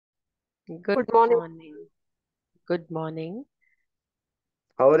Good Good morning. morning. Good morning.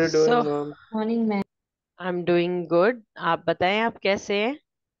 How are you doing, So, ma'am? Morning, ma'am. I'm doing good. आप बताएं आप कैसे हैं?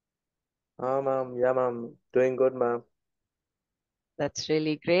 Ma'am. Yeah, ma'am. Doing good, ma'am. That's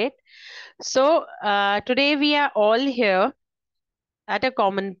really great. So, today we are all here at a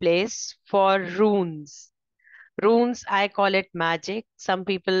common place for runes. Runes, I call it magic. Some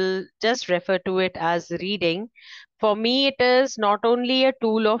people just refer to it as reading. For me, it is not only a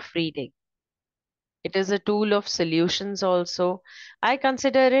tool of reading, it is a tool of solutions also. I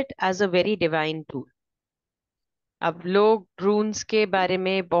consider it as a very divine tool. अब लोग ड्रून्स के बारे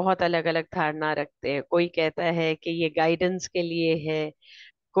में बहुत अलग अलग धारणा रखते हैं। कोई कहता है कि ये गाइडेंस के लिए है,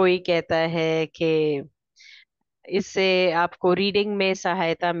 कोई कहता है कि इससे आपको रीडिंग में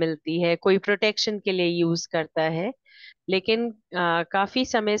सहायता मिलती है, कोई प्रोटेक्शन के लिए यूज करता है। लेकिन काफी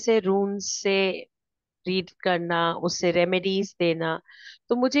समय से रून्स से रीड करना, उससे रेमेडीज देना,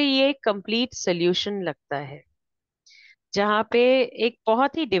 तो मुझे ये एक कंप्लीट सोल्यूशन लगता है, जहाँ पे एक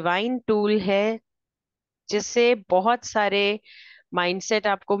बहुत ही डिवाइन टूल है, जिससे बहुत सारे माइंडसेट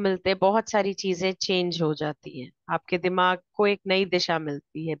आपको मिलते हैं, बहुत सारी चीजें चेंज हो जाती हैं, आपके दिमाग को एक नई दिशा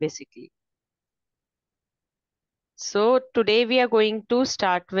मिलती है basically. So today we are going to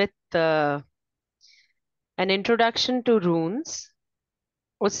start with an introduction to रून्स।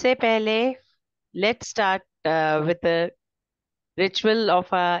 उससे पहले let's start with ritual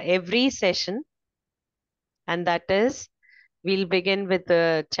of every session, and that is we'll begin with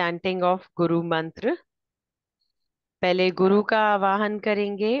the chanting of Guru Mantra. पहले गुरु का आवाहन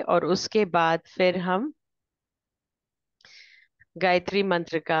करेंगे और उसके बाद फिर हम गायत्री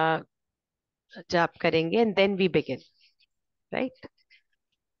मंत्र का जाप करेंगे, and then we begin, right?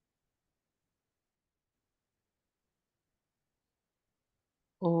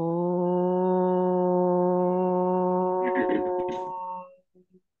 ओ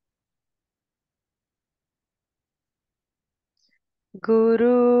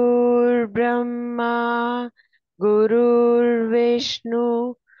गुरुर्ब्रह्मा गुरुर्विष्णु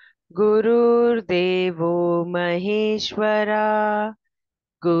गुरुर्देवो महेश्वरा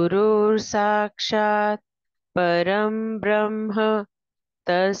गुरुर्साक्षात् परम ब्रह्म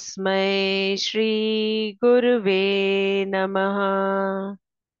तस्मै श्री गुरुवे नमः।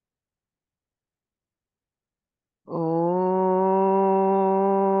 ॐ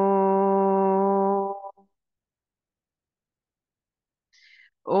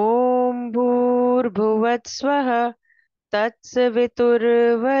भूर्भुवस्वः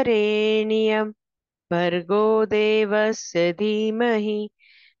तत्सवितुर्वरेण्यं भर्गो देवस्य धीमहि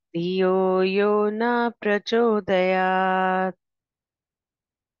धियो यो न प्रचोदयात्।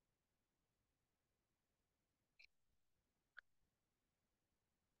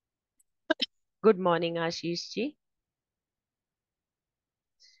 Good morning Ashish ji.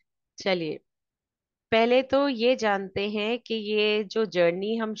 चलिए, पहले तो ये जानते हैं कि ये जो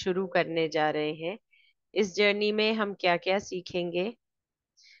जर्नी हम शुरू करने जा रहे हैं, इस जर्नी में हम क्या क्या सीखेंगे,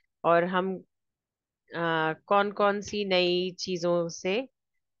 और हम कौन कौन सी नई चीजों से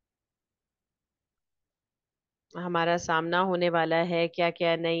हमारा सामना होने वाला है, क्या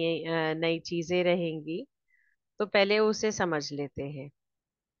क्या नई नई चीजें रहेंगी। तो पहले उसे समझ लेते हैं,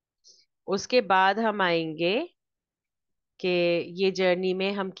 उसके बाद हम आएंगे कि ये जर्नी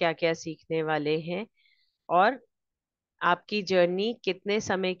में हम क्या क्या सीखने वाले हैं, और आपकी जर्नी कितने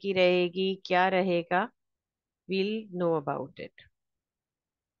समय की रहेगी, क्या रहेगा, we'll know about it.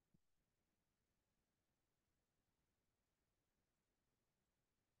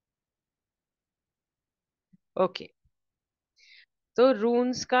 Okay, तो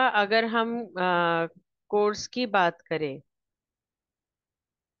रून्स का अगर हम कोर्स की बात करें,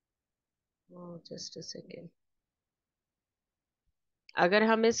 जस्ट अ सेकेंड, अगर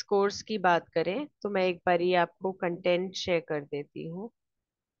हम इस कोर्स की बात करें तो मैं एक बारी आपको कंटेंट शेयर कर देती हूँ।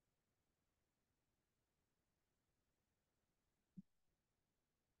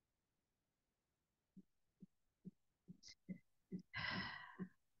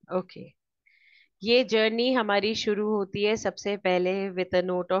 ओके, ये जर्नी हमारी शुरू होती है सबसे पहले with a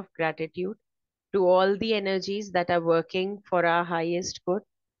note of gratitude to all the energies that are working for our highest good,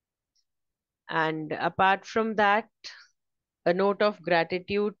 and apart from that a note of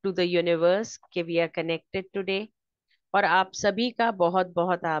gratitude to the universe कि we are connected today, और आप सभी का बहुत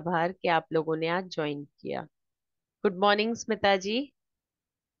बहुत आभार कि आप लोगों ने आज ज्वाइन किया। Good morning Smita ji.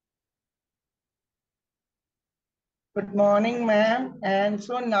 Good morning, ma'am, and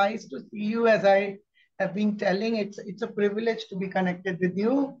so nice to see you. As I have been telling, it's a privilege to be connected with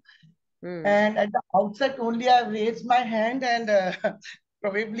you. Hmm. And at the outset, only I raised my hand and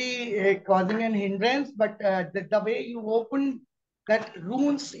probably causing an hindrance. But the way you opened that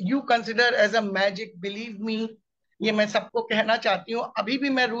runes you consider as a magic, believe me, ये मैं सबको कहना चाहती हूँ। अभी भी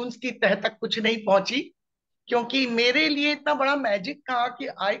मैं रून्स की तह तक कुछ नहीं पहुंची, क्योंकि मेरे लिए इतना बड़ा मैजिक था कि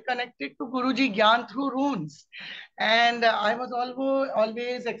आई कनेक्टेड टू गुरुजी ज्ञान through रून्स। And I was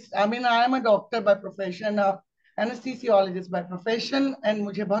always, I mean I am a doctor by profession, anaesthesiologist by profession, and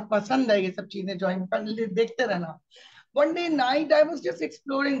मुझे बहुत पसंद है ये सब चीजें ज्वाइन कर देखते रहना। One day night, I was just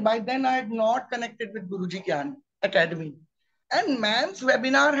exploring. By then, I had not connected with Guruji Gyan Academy. And ma'am's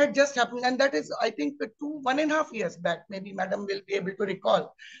webinar had just happened. And that is, I think, 1.5 years back. Maybe madam will be able to recall.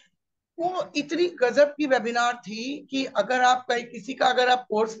 वो इतनी गजब की webinar थी कि अगर आप कहीं किसी का अगर आप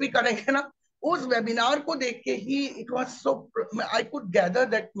कोर्स भी करेंगे ना, उस वेबिनार को देख के ही it was so, I could gather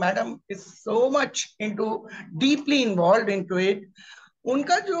that madam is so much into, deeply involve into it.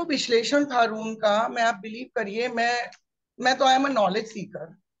 उनका जो विश्लेषण था रूम का, मैं आप बिलीव करिए, मैं तो I am a knowledge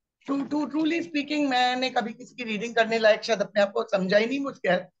Sikar. To truly speaking, मैंने कभी किसी की रीडिंग करने लायक शायद अपने आप को समझा ही नहीं, मुझ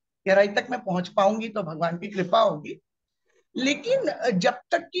गहराई तक मैं पहुंच पाऊंगी तो भगवान की कृपा होगी। लेकिन जब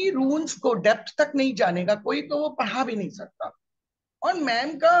तक कि रूल्स को डेप्थ तक नहीं जानेगा कोई, तो वो पढ़ा भी नहीं सकता। और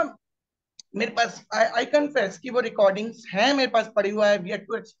मैम का मेरे पास, आई कन्फेस कि वो रिकॉर्डिंग्स हैं मेरे पास पड़ी हुआ है, वी हैव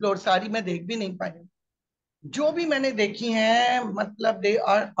टू एक्सप्लोर, सारी मैं देख भी नहीं पाई। जो भी मैंने देखी हैं, मतलब they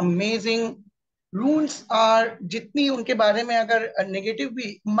are amazing. Rules are, जितनी उनके बारे में अगर नेगेटिव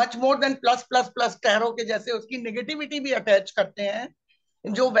भी, much more than plus plus plus, tarot के जैसे उसकी नेगेटिविटी भी अटैच करते हैं,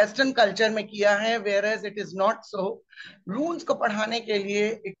 जो वेस्टर्न कल्चर में किया है, where as it is not so. Rules को पढ़ाने के लिए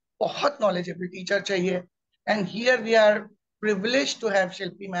एक बहुत नॉलेजेबल टीचर चाहिए, and here we are privilege to have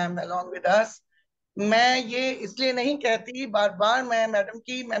Shilpi ma'am along with us. मैं ये इसलिए नहीं कहती बार बार, मैं मैडम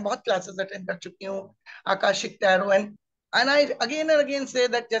की मैं बहुत क्लासेस अटेंड कर चुकी हूँ, Akashic tarot, and I again and again say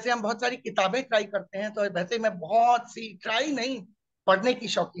that, जैसे हम बहुत सारी किताबें ट्राई करते हैं, तो वैसे मैं बहुत सी ट्राई नहीं, पढ़ने की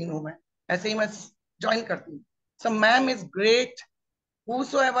शौकीन हूँ मैं, ऐसे ही मैं ज्वाइन करती हूँ। So ma'am is great,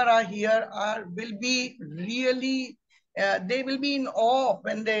 whosoever are here are will be really, they will be in awe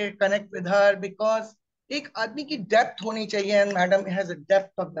when they connect with her, because एक आदमी की डेप्थ होनी चाहिए, and madam has a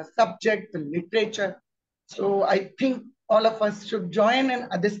depth of the subject, the literature. So I think all of us should join,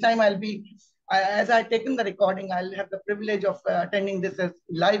 and at this time I'll be, as I've taken the recording, I'll have the privilege of attending this as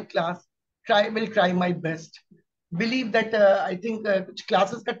live class. Will try my best. Believe that I think कुछ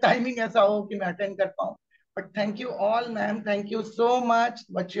classes का timing ऐसा हो कि मैं attend कर पाऊँ. But thank you all, ma'am. Thank you so much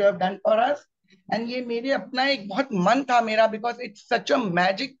what you have done for us. And ये मेरे अपना एक बहुत मन था मेरा, because it's such a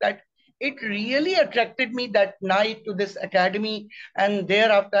magic that it really attracted me that night to this academy, and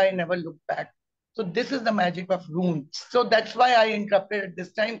thereafter I never looked back. So this is the magic of runes. So that's why I interrupted at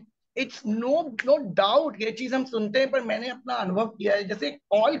this time. It's no doubt ये चीज हम सुनते हैं, पर मैंने अपना अनुभव किया है, जैसे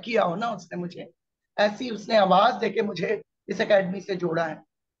कॉल किया हो ना उसने मुझे, ऐसी उसने आवाज देके मुझे इस एकेडमी से जोड़ा है।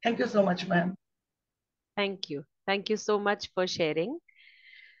 Thank you so much ma'am. Thank you so much for sharing.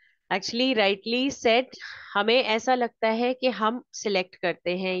 Actually rightly said, हमें ऐसा लगता है कि हम सिलेक्ट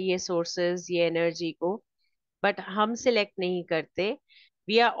करते हैं ये सोर्सेज, ये एनर्जी को, बट हम सिलेक्ट नहीं करते,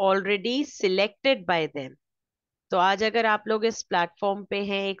 we are already selected by them. तो आज अगर आप लोग इस प्लेटफॉर्म पे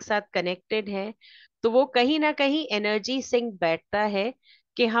हैं, एक साथ कनेक्टेड हैं, तो वो कहीं ना कहीं एनर्जी सिंक बैठता है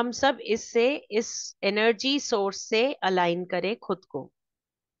कि हम सब इससे, इस एनर्जी सोर्स से अलाइन करें खुद को।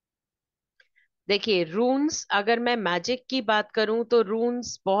 देखिए, रून्स, अगर मैं मैजिक की बात करूं तो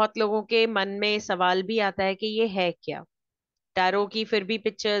रून्स, बहुत लोगों के मन में सवाल भी आता है कि ये है क्या। टैरो की फिर भी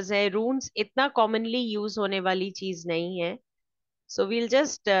पिक्चर्स है, रून्स इतना कॉमनली यूज होने वाली चीज नहीं है। So we'll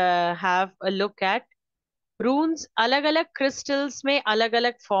just have a look at रून्स। अलग अलग क्रिस्टल्स में अलग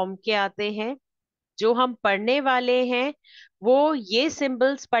अलग फॉर्म के आते हैं। जो हम पढ़ने वाले हैं वो ये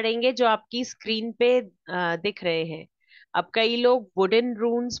सिंबल्स पढ़ेंगे जो आपकी स्क्रीन पे दिख रहे हैं। अब कई लोग वुडन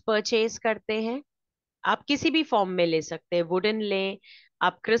रून्स परचेज करते हैं, आप किसी भी फॉर्म में ले सकते हैं, वुडन लें,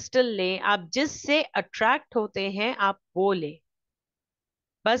 आप क्रिस्टल लें, आप जिससे अट्रैक्ट होते हैं आप वो लें।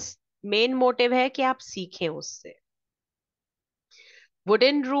 बस मेन मोटिव है कि आप सीखें उससे।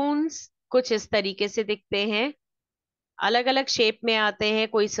 वुडन रून्स कुछ इस तरीके से दिखते हैं, अलग अलग शेप में आते हैं,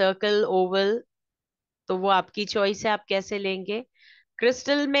 कोई सर्कल, ओवल, तो वो आपकी चॉइस है आप कैसे लेंगे।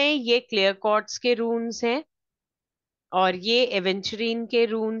 क्रिस्टल में ये क्लियर क्वार्ट्ज के रून्स हैं और ये एवेंचुरीन के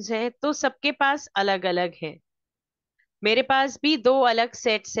रून्स हैं, तो सबके पास अलग अलग हैं। मेरे पास भी दो अलग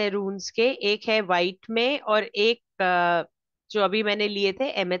सेट्स है रून्स के, एक है वाइट में और एक जो अभी मैंने लिए थे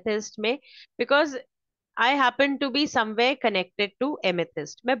एमेथिस्ट में, because I happen to be somewhere connected to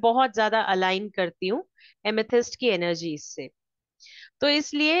amethyst. मैं बहुत ज्यादा अलाइन करती हूँ एमेथिस्ट की एनर्जी से, तो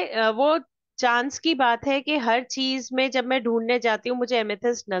इसलिए वो चांस की बात है कि हर चीज में जब मैं ढूंढने जाती हूँ मुझे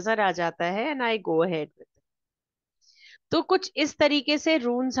एमेथिस्ट नजर आ जाता है, and I go ahead with. तो कुछ इस तरीके से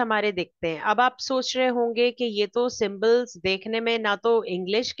रून्स हमारे दिखते हैं। अब आप सोच रहे होंगे कि ये तो सिंबल्स देखने में ना तो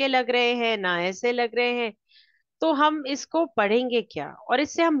इंग्लिश के लग रहे हैं ना ऐसे लग रहे हैं, तो हम इसको पढ़ेंगे क्या और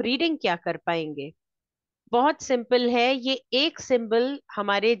इससे हम रीडिंग क्या कर पाएंगे? बहुत सिंपल है, ये एक सिंबल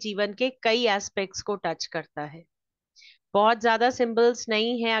हमारे जीवन के कई एस्पेक्ट्स को टच करता है। बहुत ज्यादा सिंबल्स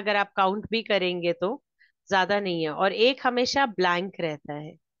नहीं है, अगर आप काउंट भी करेंगे तो ज्यादा नहीं है, और एक हमेशा ब्लैंक रहता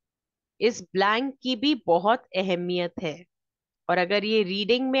है। इस ब्लैंक की भी बहुत अहमियत है, और अगर ये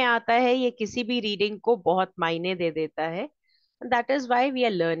रीडिंग में आता है, ये किसी भी रीडिंग को बहुत मायने दे देता है। That is why we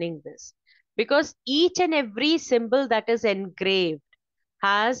are learning this, because each and every symbol that is engraved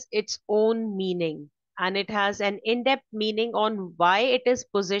has its own meaning, and it has an in-depth meaning on why it is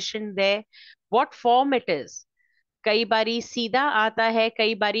positioned there, what form it is. कई बारी सीधा आता है,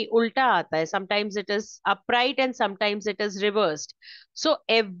 कई बारी उल्टा आता है, sometimes it is upright and sometimes it is reversed. So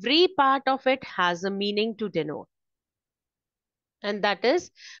every part of it has a meaning to denote, and that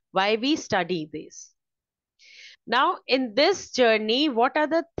is why we study this. Now, in this journey, what are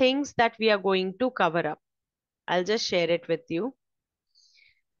the things that we are going to cover up? I'll just share it with you.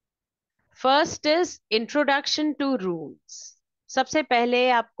 First is introduction to runes. सबसे पहले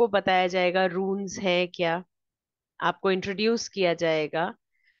आपको बताया जाएगा रून्स है क्या, आपको introduce किया जाएगा।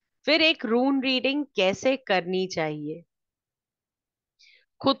 फिर एक रून रीडिंग कैसे करनी चाहिए,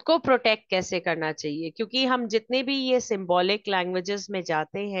 खुद को प्रोटेक्ट कैसे करना चाहिए, क्योंकि हम जितने भी ये सिंबॉलिक लैंग्वेजेस में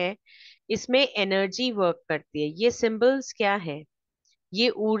जाते हैं, इसमें एनर्जी वर्क करती है। ये सिंबल्स क्या है? ये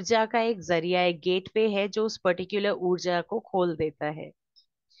ऊर्जा का एक जरिया, एक गेटवे है जो उस पर्टिकुलर ऊर्जा को खोल देता है।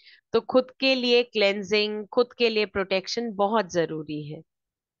 तो खुद के लिए क्लेंजिंग, खुद के लिए प्रोटेक्शन बहुत जरूरी है।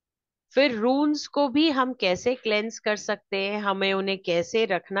 फिर रून्स को भी हम कैसे क्लेंस कर सकते हैं, हमें उन्हें कैसे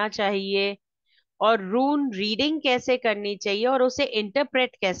रखना चाहिए, और रून रीडिंग कैसे करनी चाहिए, और उसे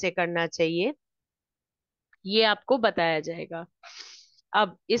इंटरप्रेट कैसे करना चाहिए, ये आपको बताया जाएगा।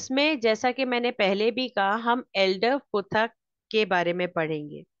 अब इसमें जैसा कि मैंने पहले भी कहा, हम एल्डर फुथक के बारे में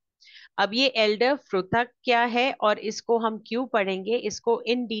पढ़ेंगे। अब ये एल्डर फुथक क्या है और इसको हम क्यों पढ़ेंगे, इसको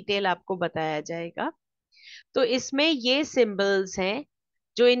इन डिटेल आपको बताया जाएगा। तो इसमें ये सिंबल्स हैं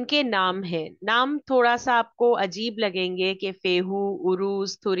जो इनके नाम हैं। नाम थोड़ा सा आपको अजीब लगेंगे कि फेहू,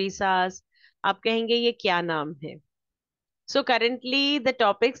 उरूज, थुरिसास, आप कहेंगे ये क्या नाम है। So currently the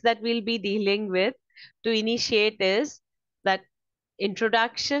topics that we'll be dealing with to initiate is that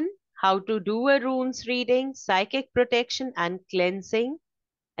introduction, how to do a runes reading, psychic protection and cleansing,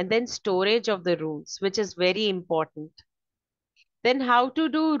 and then storage of the runes, which is very important. Then how to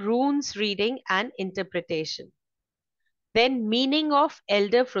do runes reading and interpretation. Then meaning of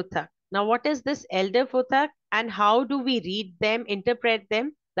Elder Fruthak. Now what is this Elder Fruthak and how do we read them, interpret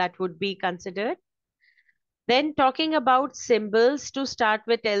them? That would be considered. Then talking about symbols, to start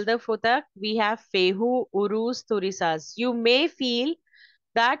with Elder Futak, we have Fehu, Uruz, Thurisaz. You may feel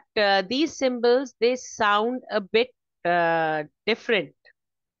that these symbols, they sound a bit different.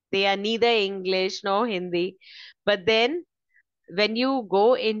 They are neither English nor Hindi. But then when you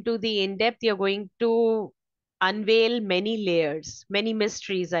go into the in-depth, you're going to unveil many layers, many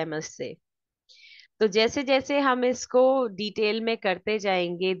mysteries, I must say. तो जैसे जैसे हम इसको detail में करते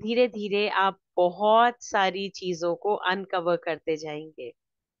जाएंगे, धीरे धीरे आप बहुत सारी चीजों को अनकवर करते जाएंगे।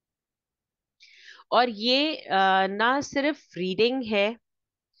 और ये ना सिर्फ रीडिंग है,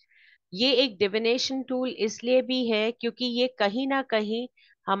 ये एक डिविनेशन टूल इसलिए भी है क्योंकि ये कहीं ना कहीं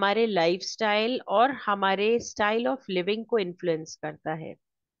हमारे लाइफस्टाइल और हमारे स्टाइल ऑफ लिविंग को इन्फ्लुएंस करता है।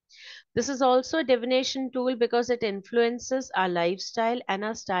 This is also divination tool because it influences our lifestyle and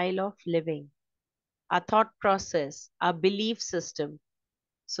our style of living, our thought process, our belief system.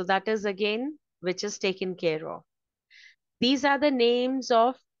 So that is again which is taken care of. These are the names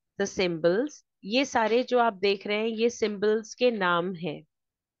of the symbols. ये सारे जो आप देख रहे हैं ये symbols के नाम हैं।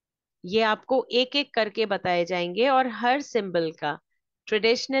 ये आपको एक एक करके बताए जाएंगे, और हर सिंबल का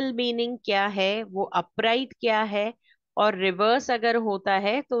ट्रेडिशनल मीनिंग क्या है, वो अपराइट क्या है, और रिवर्स अगर होता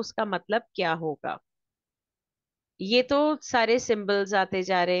है तो उसका मतलब क्या होगा। ये तो सारे सिंबल्स आते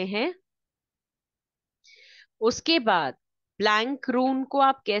जा रहे हैं। उसके बाद ब्लैंक रून को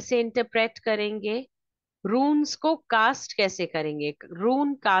आप कैसे इंटरप्रेट करेंगे, रून्स को कास्ट कैसे करेंगे।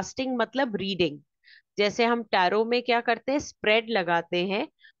 रून कास्टिंग मतलब रीडिंग, जैसे हम टैरो में क्या करते हैं, स्प्रेड लगाते हैं,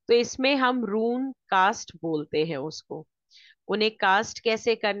 तो इसमें हम रून कास्ट बोलते हैं उसको। उन्हें कास्ट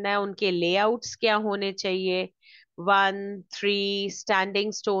कैसे करना है, उनके लेआउट्स क्या होने चाहिए, 1, 3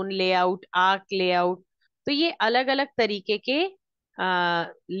 standing stone layout, arc layout, तो ये अलग अलग तरीके के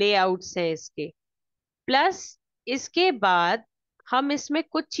लेआउट्स हैं इसके। प्लस इसके बाद हम इसमें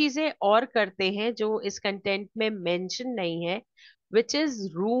कुछ चीजें और करते हैं जो इस कंटेंट में मेंशन नहीं है, which is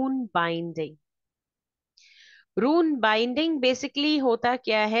रून binding. रून binding basically होता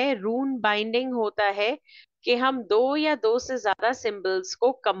क्या है? रून बाइंडिंग होता है कि हम दो या दो से ज्यादा सिंबल्स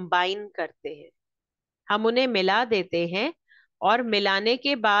को कंबाइन करते हैं, हम उन्हें मिला देते हैं, और मिलाने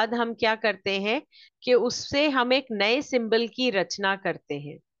के बाद हम क्या करते हैं कि उससे हम एक नए सिंबल की रचना करते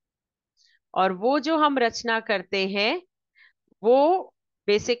हैं। और वो जो हम रचना करते हैं वो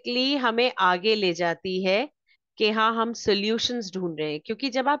बेसिकली हमें आगे ले जाती है कि हाँ, हम सॉल्यूशंस ढूंढ रहे हैं। क्योंकि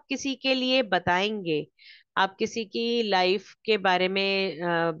जब आप किसी के लिए बताएंगे, आप किसी की लाइफ के बारे में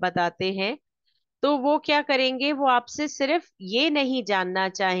बताते हैं, तो वो क्या करेंगे, वो आपसे सिर्फ ये नहीं जानना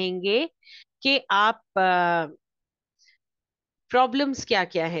चाहेंगे कि आप प्रॉब्लम्स क्या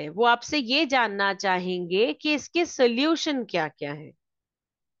क्या है, वो आपसे ये जानना चाहेंगे कि इसके सॉल्यूशन क्या क्या है।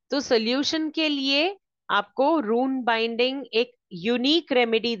 तो सॉल्यूशन के लिए आपको रून बाइंडिंग एक यूनिक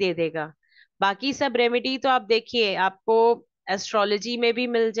रेमेडी दे देगा। बाकी सब रेमेडी तो आप देखिए, आपको एस्ट्रोलॉजी में भी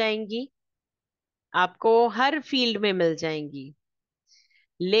मिल जाएंगी, आपको हर फील्ड में मिल जाएंगी।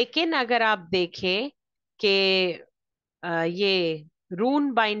 लेकिन अगर आप देखें कि ये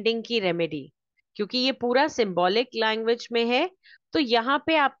रून बाइंडिंग की रेमेडी, क्योंकि ये पूरा सिंबॉलिक लैंग्वेज में है, तो यहाँ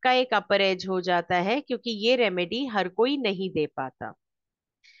पे आपका एक अपर एज हो जाता है, क्योंकि ये रेमेडी हर कोई नहीं दे पाता,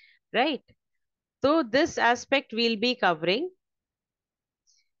 राइट? तो this aspect will be covering.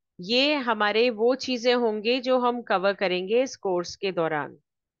 ये हमारे वो चीजें होंगे जो हम कवर करेंगे इस कोर्स के दौरान।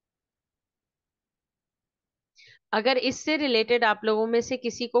 अगर इससे रिलेटेड आप लोगों में से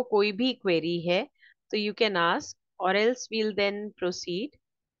किसी को कोई भी क्वेरी है तो यू कैन आस्क, और एल्स वील देन प्रोसीड।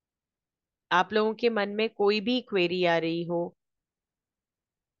 आप लोगों के मन में कोई भी क्वेरी आ रही हो?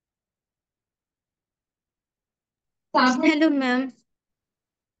 Hello ma'am.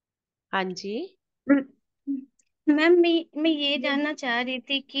 हाँ जी। मैम मैं ये जानना चाह रही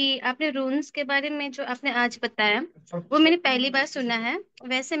थी कि आपने रून्स के बारे में जो आपने आज बताया वो मैंने पहली बार सुना है।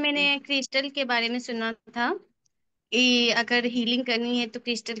 वैसे मैंने क्रिस्टल के बारे में सुना था कि अगर हीलिंग करनी है तो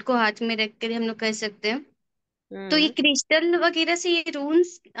क्रिस्टल को हाथ में रख कर हम लोग कर सकते हैं। तो ये हम्म। क्रिस्टल वगैरह से ये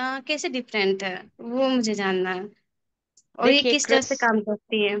रून्स कैसे डिफरेंट है वो मुझे जानना है, और ये देखिए, किस तरह से काम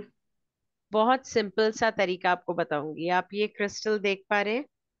करती है। बहुत सिंपल सा तरीका आपको बताऊंगी। आप ये क्रिस्टल देख पा रहे हैं?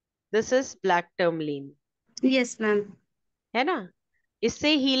 This is black टर्मलीन, yes ma'am. है ना?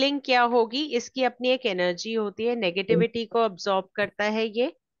 इससे हीलिंग क्या होगी? इसकी अपनी एक एनर्जी होती है, नेगेटिविटी को अब्सॉर्ब करता है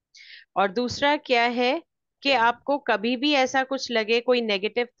ये। और दूसरा क्या है कि आपको कभी भी ऐसा कुछ लगे, कोई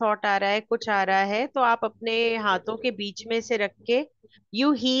नेगेटिव थॉट आ रहा है, कुछ आ रहा है, तो आप अपने हाथों के बीच में से रख के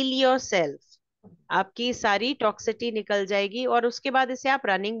यू हील योर सेल्फ, आपकी सारी टॉक्सिटी निकल जाएगी। और उसके बाद इसे आप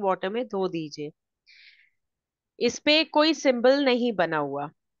रनिंग वाटर में धो दीजिए। इस पे कोई सिंबल नहीं बना हुआ,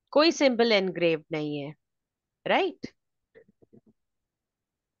 कोई सिंबल एनग्रेव नहीं है, राइट?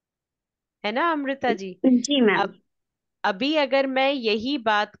 है ना अमृता जी? जी मैम। अब अभी अगर मैं यही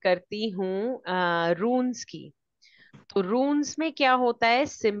बात करती हूँ रून्स की, तो रून्स में क्या होता है,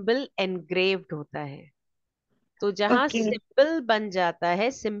 सिंबल एनग्रेव्ड होता है। तो जहां ओके। सिंबल बन जाता है,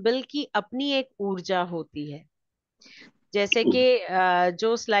 सिंबल की अपनी एक ऊर्जा होती है। जैसे कि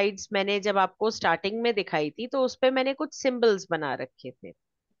जो स्लाइड्स मैंने जब आपको स्टार्टिंग में दिखाई थी, तो उस पे मैंने कुछ सिंबल्स बना रखे थे,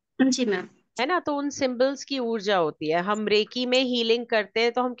 जी मैम। है ना? तो उन सिंबल्स की ऊर्जा होती है। हम रेकी में हीलिंग करते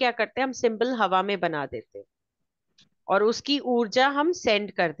हैं तो हम क्या करते हैं, हम सिंबल हवा में बना देते हैं और उसकी ऊर्जा हम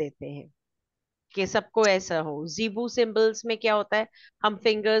सेंड कर देते हैं कि सबको ऐसा हो। जीबू सिंबल्स में क्या होता है, हम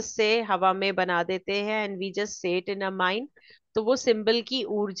फिंगर्स से हवा में बना देते हैं and we just say it in a mind, तो वो सिंबल की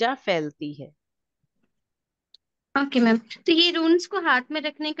ऊर्जा फैलती है। Okay ma'am. तो ये रून्स को हाथ में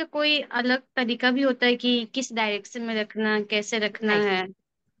रखने का कोई अलग तरीका भी होता है कि किस डायरेक्शन में रखना, कैसे रखना नहीं, है?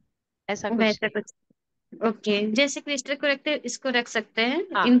 ऐसा कुछ वैसा नहीं। कुछ। ओके, जैसे क्रिस्टल को रखते हैं इसको रख सकते हैं,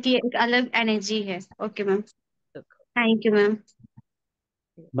 हाँ। इनकी एक अलग एनर्जी है। Okay ma'am. Thank you ma'am.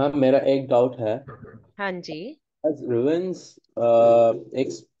 Ma'am मेरा एक डाउट है। हाँ जी। एज रिवेंस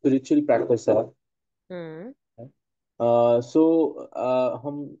एक स्पिरिचुअल प्रैक्टिस है। हम्म। सो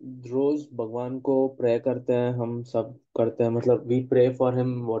हम रोज भगवान को प्रे करते हैं, हम सब करते हैं, मतलब we pray for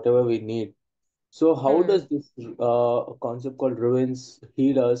him what ever we need. So how hmm. does this concept called ruins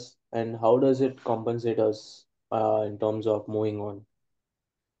heal us, and how does it compensate us in terms of moving on?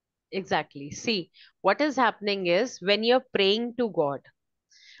 Exactly, see what is happening is when you are praying to God,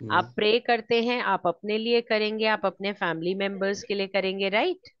 Hmm. आप pray करते हैं, आप अपने लिए करेंगे, आप अपने family members के लिए करेंगे,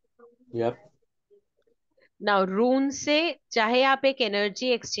 राइट? Yep. नाउ रून से चाहे आप एक एनर्जी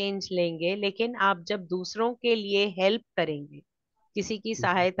एक्सचेंज लेंगे, लेकिन आप जब दूसरों के लिए हेल्प करेंगे, किसी की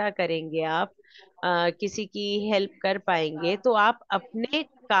सहायता करेंगे, आप किसी की हेल्प कर पाएंगे, तो आप अपने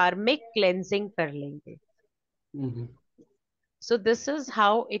कार्मिक क्लेंजिंग कर लेंगे। Mm-hmm. So this is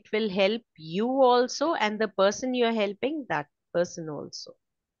how it will help you also and the person you are helping, that person also.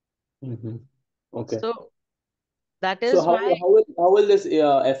 Mm-hmm. Okay. So That So is why, how will this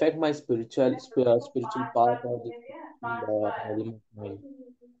affect my spiritual path or the realm of mind?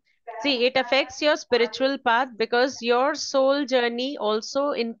 see, it affects your spiritual path because your soul journey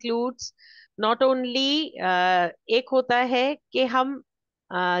also includes not only एक होता है कि हम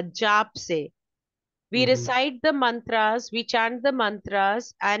जाप से we Mm-hmm. recite the mantras, we chant the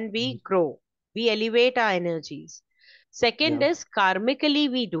mantras, and we grow. We elevate our energies. Second Yeah. is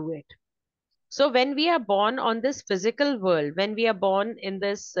karmically we do it. So when we are born on this physical world, when we are born in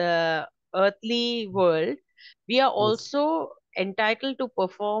this earthly world, we are Yes. also entitled to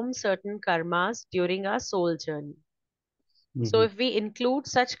perform certain karmas during our soul journey. So Mm-hmm. if we include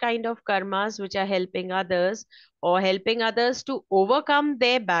such kind of karmas which are helping others or helping others to overcome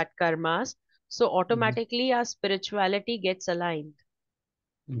their bad karmas, so Mm-hmm. automatically our spirituality gets aligned.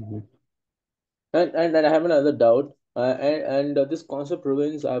 Mm-hmm. And I have another doubt. And this concept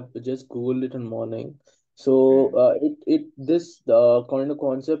ruins. I've just googled it in morning. So Mm. it this kind of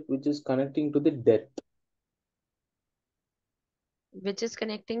concept which is connecting to the death. Which is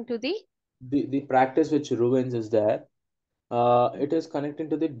connecting to the, The practice which ruins is there. It is connecting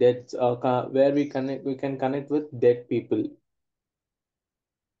to the death. Where we can connect with dead people.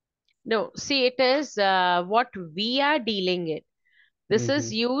 no, see, it is what we are dealing it. This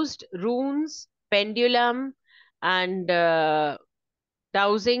is Mm-hmm. used runes, pendulum, and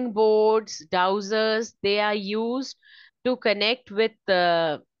dowsing boards, dowsers. They are used to connect with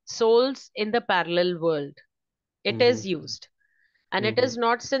souls in the parallel world. It is Mm-hmm. used. And it Mm-hmm. is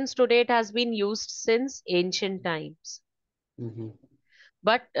not since today, it has been used since ancient times. Mm-hmm.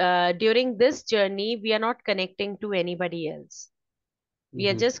 But during this journey, we are not connecting to anybody else. We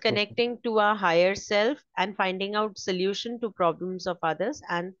are Mm-hmm. just Okay. connecting to our higher self and finding out solution to problems of others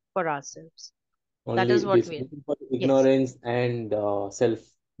and for ourselves. That is Only what we are. basically for Yes. ignorance and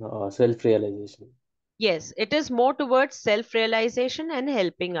self realization. Yes, it is more towards self-realization and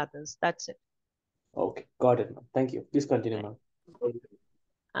helping others. That's it. Okay, got it, ma'am. Thank you. Please continue, Right.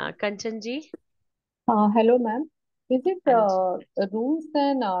 ma'am. Kanchanji Hello, ma'am. Is it and runes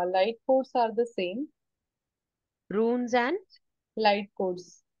and light codes are the same? runes and Light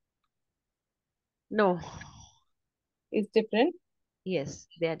codes no. is different. Yes,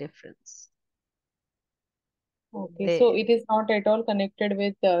 they are different. Okay, so They it is not at all connected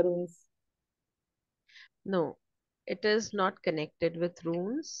with runes. no, it is not connected with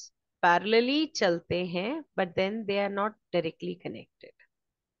runes. Parallelly chalte hain, but then they are not directly connected.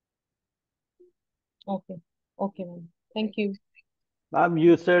 Okay, okay, ma'am. Right. Thank you. Ma'am,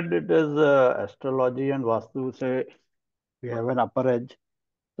 you said it is astrology and Vastu say we have an upper edge.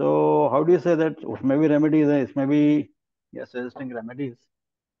 So how do you say that? उसमें भी remedies है, इसमें भी you're suggesting remedies.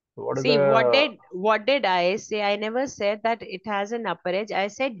 So what is See, the what did I say? I never said that it has an upper edge. I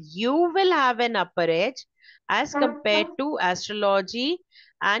said you will have an upper edge as compared to astrology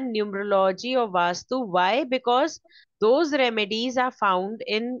and numerology or Vastu. Why? Because those remedies are found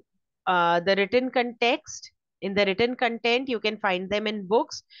in the written context. In the written content, you can find them in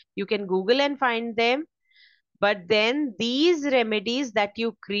books. You can Google and find them. But then these remedies that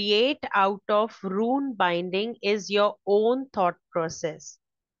you create out of rune binding is your own thought process.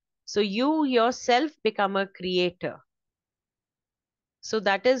 So you yourself become a creator. So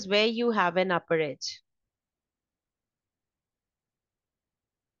that is where you have an upper edge,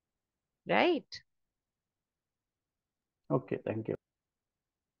 right? okay? Thank you.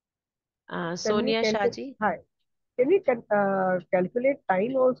 Can we Sonia calculate? Shaji, Hi. Can we calculate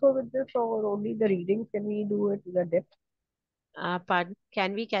time also with this, or only the readings? Can we do it with the depth pardon,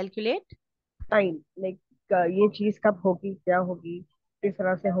 can we calculate? time? Like ये चीज कब होगी, क्या होगी, किस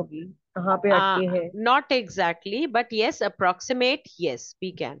तरह से होगी, कहाँ पे अटके हैं? Not exactly, but yes, approximate, yes,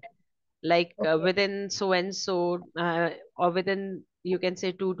 we can. Like Okay. within so and so, or within, you can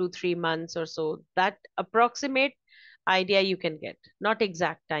say 2 to 3 months or so. That approximate idea you can get, not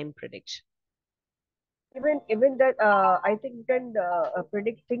exact time prediction. Even that I think you can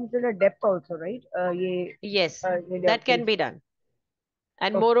predict things in a depth also, right? Yes, ये that can things. be done.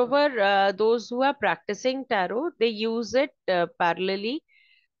 And Okay. moreover, those who are practicing tarot, they use it parallelly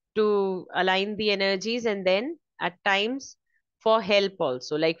to align the energies, and then at times for help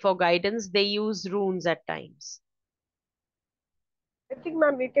also, like for guidance, they use runes at times. I think,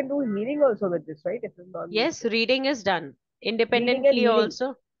 ma'am, we can do healing also with this, right? If I'm not Yes, mistaken. reading is done Reading and independently healing.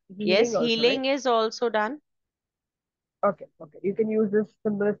 also. Yes, Healing also, right? healing is also done. Okay, okay. You can use this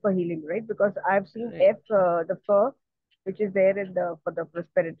symbol for healing, right? Because I've seen Right. F, the fur, which is there in the for the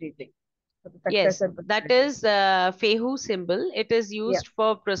prosperity thing, for the success Yes, and that prosperity. is Fehu symbol. It is Yeah. used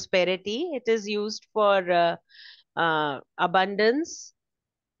for prosperity. It is used for abundance.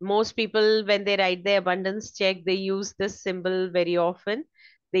 most people, when they write their abundance check, they use this symbol very often.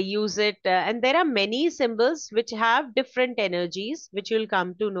 They use it, and there are many symbols which have different energies, which you'll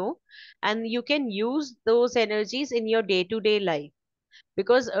come to know, and you can use those energies in your day to day life.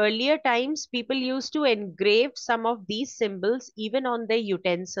 Because earlier times, people used to engrave some of these symbols even on their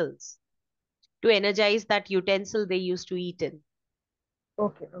utensils to energize that utensil they used to eat in.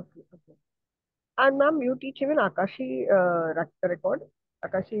 Okay, okay, okay. And ma'am, you teach even Akashi record,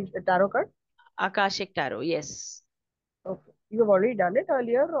 Akashi tarot card. Akashic Tarot, yes. Okay, you have already done it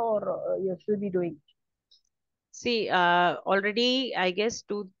earlier, or you still be doing? See, already I guess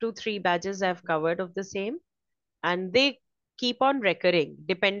two, three badges I've covered of the same, and they keep on recurring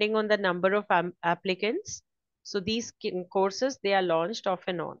depending on the number of applicants. So these courses, they are launched off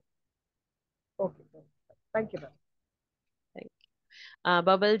and on. Okay, okay. Thank you, ma'am. Thank you.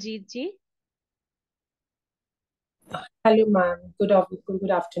 Babaljeet ji, Hello, ma'am. Good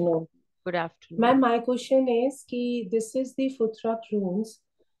afternoon. good afternoon. Ma'am, my question is ki this is the Futhark runes,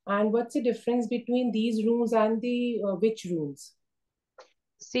 and what's the difference between these runes and the witch runes?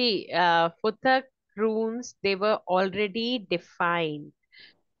 See, Futhark runes, they were already defined.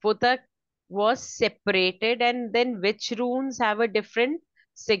 Futhark was separated, and then witch runes have a different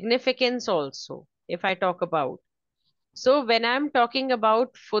significance also, if I talk about. So when I'm talking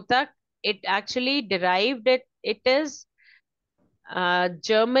about Futhark, it actually derived it is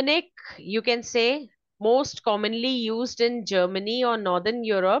Germanic, you can say, most commonly used in Germany or Northern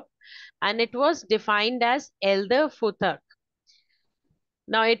Europe, and it was defined as Elder Futhark.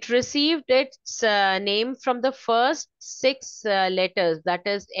 Now, it received its name from the first six letters, that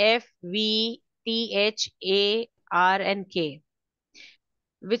is F, V, T, H, A, R, and K,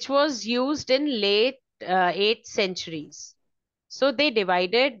 which was used in late 8th centuries. So they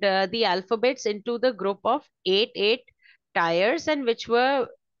divided the alphabets into the group of eight tiers, and which were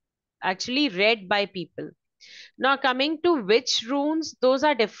actually read by people. Now, coming to which runes, those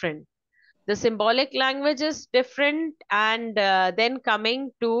are different. The symbolic language is different, and then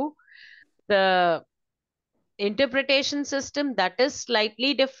coming to the interpretation system, that is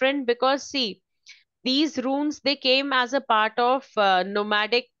slightly different, because see, these runes, they came as a part of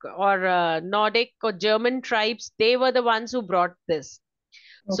nomadic or Nordic or German tribes. They were the ones who brought this.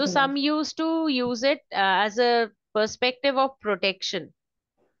 So Okay, ma'am. some used to use it as a perspective of protection.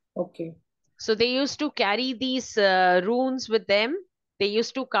 Okay. So they used to carry these runes with them. They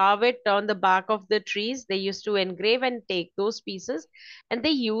used to carve it on the bark of the trees. They used to engrave and take those pieces, and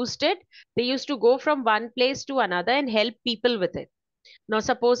they used it. They used to go from one place to another and help people with it. Now,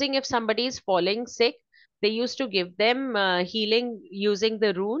 supposing if somebody is falling sick, they used to give them healing using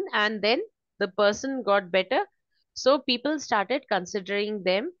the rune, and then the person got better. So people started considering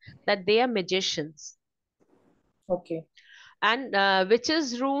them that they are magicians. Okay. And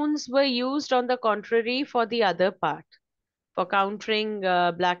witches' runes were used on the contrary for the other part, for countering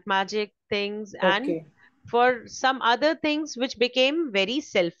black magic things and Okay. for some other things which became very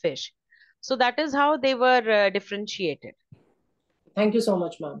selfish. So that is how they were differentiated. Thank you so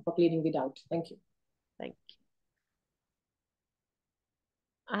much, ma'am, for clearing the doubt. Thank you. Thank you.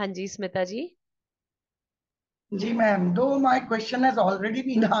 Hanji, Smita ji. Ji ma'am, though my question has already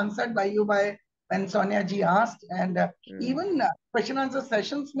been answered by you by when Sonia ji asked, and even question answer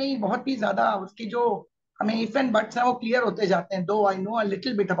sessions में ही बहुत ही ज़्यादा उसकी जो हमें if and buts हैं वो clear होते जाते हैं. Though I know a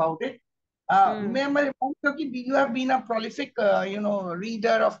little bit about it. मैं क्योंकि you have been a prolific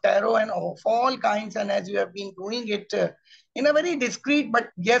reader of tarot and of all kinds, and as you have been doing it in a very discreet but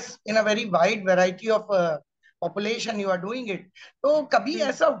yes in a very wide variety of population you are doing it. तो कभी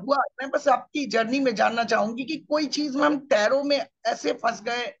ऐसा हुआ, मैं बस आपकी journey में जानना चाहूंगी कि कोई चीज में हम टैरो में ऐसे फंस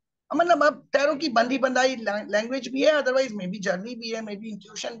गए, मतलब अब टैरो की बंधी बंधाई लैंग्वेज भी है, अदरवाइज मे बी जर्नी भी है, मे बी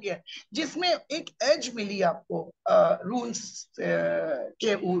इंट्यूशन भी है, जिसमें एक एज मिली आपको रूल्स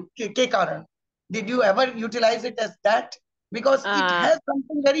के कारण. Did you ever utilise it as that? Because it has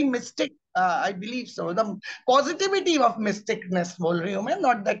something very mystic, I believe so. The positivity of mysticness बोल रही हूँ मैं,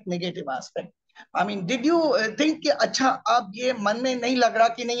 not that negative aspect. I mean, did you think कि अच्छा अब ये मन में नहीं लग रहा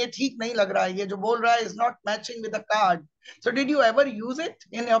कि नहीं ये ठीक नहीं लग रहा है, ये जो बोल रहा है is not matching with the card. So did you ever use it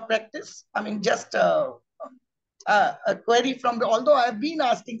in your practice? I mean, just a query from the, although I have been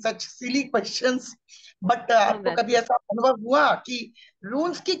asking such silly questions, but आपको कभी ऐसा अनुभव हुआ कि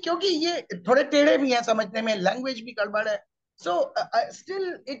rules की, क्योंकि ये थोड़े टेढ़े भी हैं समझने में, लैंग्वेज भी गड़बड़ है, so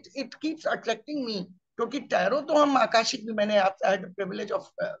still it keeps attracting me, क्योंकि टैरो तो हम आकाशिक भी, मैंने I had the privilege of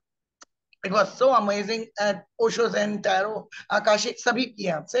it was so amazing at Osho's and Tarot, Akashic सभी किए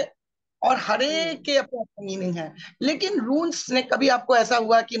आपसे, और हर एक के अपने अपने मीनिंग है, लेकिन रून्स ने कभी आपको ऐसा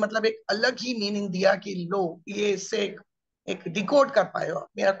हुआ कि मतलब एक अलग ही मीनिंग दिया कि लो ये इससे एक डिकोड कर पाए हो?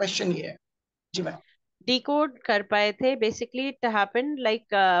 मेरा क्वेश्चन ये है। जी मैम। डिकोड कर पाए थे, basically it happened like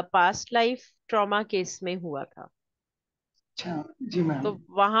past life trauma case में हुआ था। अच्छा जी मैम। तो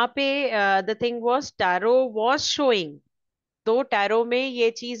वहां पे the thing was tarot was showing, तो टैरो में ये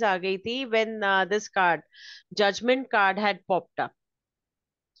चीज आ गई थी when this card judgement card had popped up.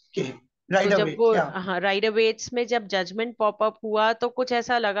 Okay, तो राइट जब अवे, वो या हाँ राइडर वेट्स में जब जजमेंट पॉप अप हुआ तो कुछ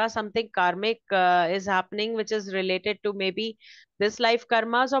ऐसा लगा समथिंग कार्मिक is happening which is related to may be this life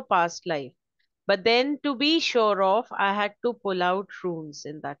karmas और past life. But then to be sure of I had to pull out रून्स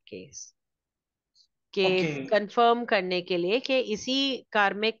in that case, के okay. Confirm करने के लिए कि इसी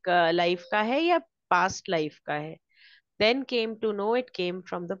कार्मिक लाइफ का है या पास्ट लाइफ का है। Then came to know it came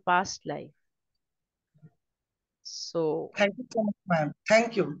from the past life. So thank you so much ma'am,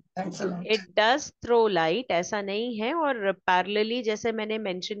 thank you, thanks a lot. It does throw light, ऐसा नहीं है। और पैरेलली जैसे मैंने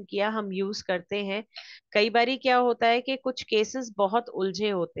मेंशन किया हम यूज करते हैं। कई बारी क्या होता है कि कुछ केसेस बहुत उलझे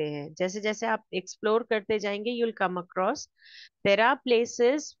होते हैं, जैसे जैसे आप एक्सप्लोर करते जाएंगे you'll come across there are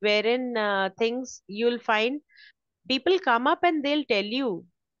places wherein things you'll find people come up and they'll tell you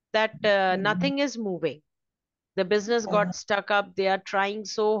that nothing is moving. The business got stuck up, they are trying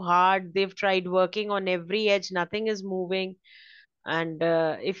so hard, they've tried working on every edge, nothing is moving. And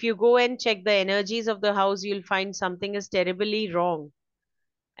if you go and check the energies of the house, you'll find something is terribly wrong.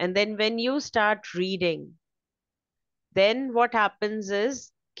 And then when you start reading, then what happens is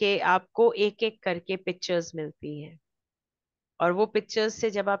कि आपको एक एक करके pictures मिलती हैं, और वो pictures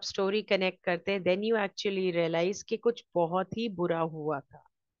से जब आप स्टोरी कनेक्ट करते हैं देन यू एक्चुअली रियलाइज कि कुछ बहुत ही बुरा हुआ था।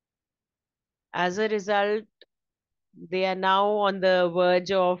 As a result they are now on the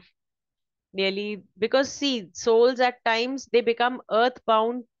verge of nearly, because see souls at times they become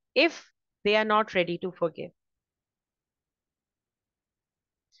earthbound if they are not ready to forgive.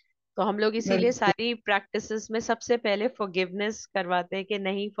 तो हम लोग इसीलिए वेरी सारी प्रैक्टिसेस में सबसे पहले फॉरगिवनेस करवाते हैं कि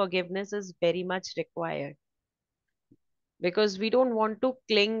नहीं, forgiveness is very much required because we don't want to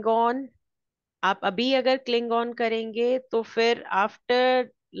cling on. आप अभी अगर क्लिंग ऑन करेंगे तो फिर आफ्टर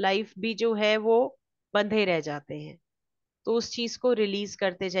लाइफ भी जो है वो बंधे रह जाते हैं। तो उस चीज को रिलीज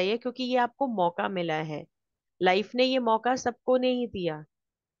करते जाइए, क्योंकि ये आपको मौका मिला है। लाइफ ने ये मौका सबको नहीं दिया।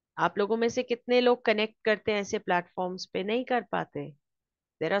 आप लोगों में से कितने लोग कनेक्ट करते हैं ऐसे प्लेटफॉर्म्स पे? नहीं कर पाते।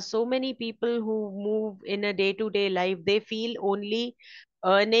 There are so many people who move in a day-to-day life. They feel only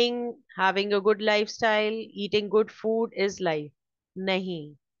earning, having a good lifestyle, eating good food is life.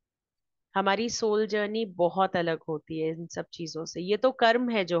 नहीं, हमारी सोल जर्नी बहुत अलग होती है इन सब चीजों से। ये तो कर्म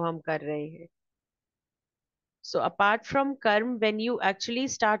है जो हम कर रहे हैं। So apart from karma, when you actually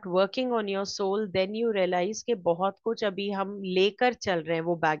start working on your soul, then you realize कि बहुत कुछ अभी हम लेकर चल रहे हैं,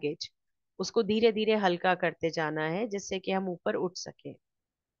 वो बैगेज उसको धीरे धीरे हल्का करते जाना है जिससे कि हम ऊपर उठ सके।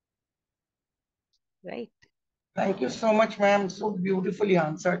 Right. Thank you so much ma'am, so beautifully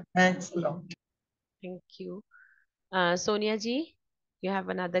answered, thanks a lot. Thank you. Sonia ji, you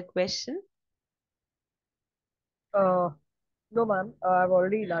have another question? Uh, no, ma'am. I've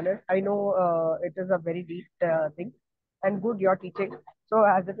already done it. I know it is a very deep thing, and good you're teaching. So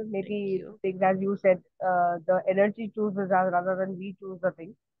as it is, Thank maybe you. things as you said, the energy chooses us rather than we choose the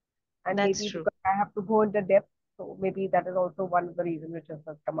thing. And That's maybe true. because I have to go into depth, so maybe that is also one of the reasons which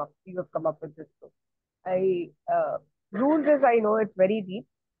has come up. You have come up with this. So I rules is I know it's very deep,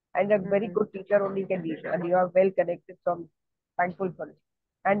 and a very Mm-hmm. good teacher only can teach, and you are well connected. So I'm thankful for it.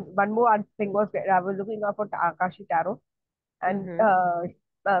 And one more thing was I was looking up for Akashi Tarot, and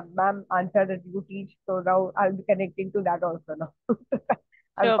Mm-hmm. ma'am answered that you teach, so now I'll be connecting to that also now.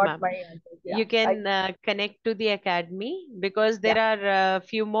 I've Sure, got ma'am. my answers. Yeah, You can connect to the academy because yeah. there are a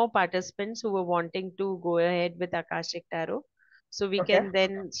few more participants who were wanting to go ahead with Akashic Tarot. So we Okay. can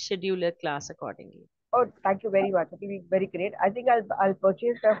then schedule a class accordingly. Oh, thank you very much. It will be very great. I think I'll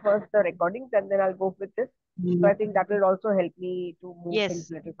purchase first the recordings and then I'll go with this. So I think that will also help me to move things Yes,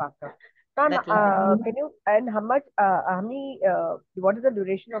 a little faster. Ma'am, that will help. can you and how many what is the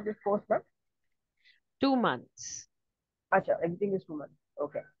duration of this course, ma'am? 2 months. Acha, everything is 2 months.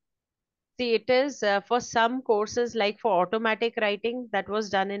 Okay. See, it is for some courses, like for automatic writing, that was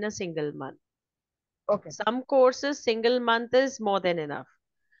done in a single month. Okay. Some courses, single month is more than enough.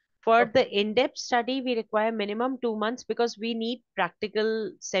 For Okay. the in-depth study, we require minimum 2 months because we need practical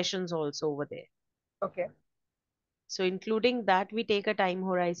sessions also over there. Okay. So including that, we take a time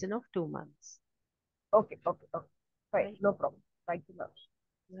horizon of 2 months. Okay. Okay. Okay. Fine. Right. No problem. Thank you, ma'am.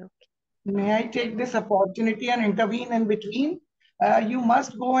 Okay. May I take this opportunity and intervene in between? You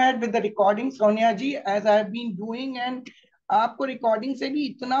must go ahead with the recording, Sonia ji, as I have been doing, and आपको recording से भी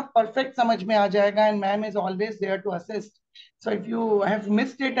इतना perfect समझ में आ जाएगा, and ma'am is always there to assist. So if you have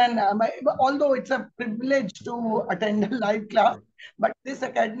missed it, and although it's a privilege to attend a live class, but this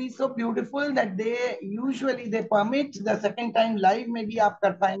academy is so beautiful that they permit the second time live में भी आप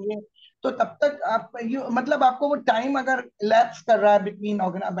कर पाएंगे. तो तब तक आप मतलब आपको वो टाइम अगर लैप्स कर रहा है between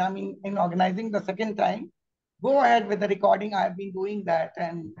I mean in organizing the second time, go ahead with the recording. I have been doing that,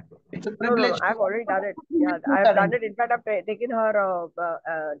 and it's a No, privilege I've already done it. Yeah, to I've done it. In fact, I've taken her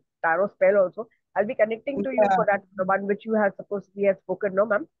tarot spell also. I'll be connecting to you Yeah. for that, the one which you have supposedly have spoken, no,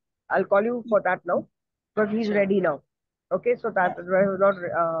 ma'am? I'll call you for that now because he's ready now. Okay, so that I was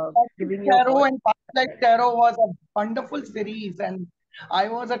not giving you a Tarot call. and Past Life Tarot was a wonderful series, and I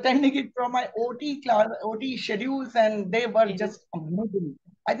was attending it from my OT class, OT schedules, and they were just amazing.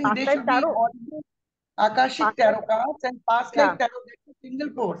 I think Past they life should be tarot? all Akashic Past life, Tarot cards and Past yeah. Life Tarot. That's a single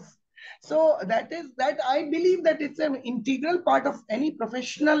course. So that I believe that it's an integral part of any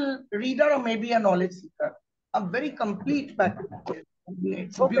professional reader or maybe a knowledge seeker. A very complete package.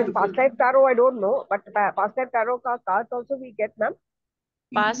 It's Okay, beautiful. past life tarot, I don't know, but past life tarot cards also we get, ma'am.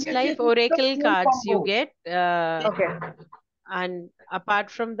 Past Yes, life yes, it's the oracle same cards you combo. get. Okay. And apart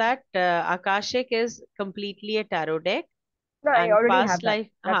from that, Akashic is completely a tarot deck. No, I And already have that.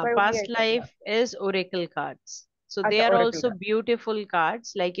 That's why only I past said that. life is oracle cards. So they Acha, are oracle also card. beautiful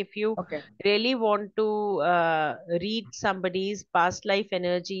cards. Like if you Okay. really want to read somebody's past life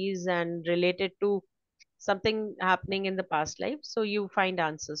energies and relate it to something happening in the past life, so you find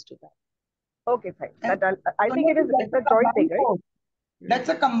answers to that. Okay, fine. And That I so think maybe it's a joint thing, right? that's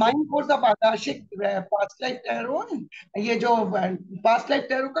a combined course of Akashic Past Life Tarot. ये जो Past Life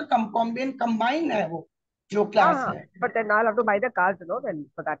Tarot का combine है वो जो class है. But then I'll have to buy the cards, you know, then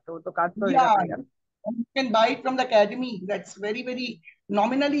for that. So cards तो लेना Yeah, पड़ेगा. and you can buy it from the academy. That's very very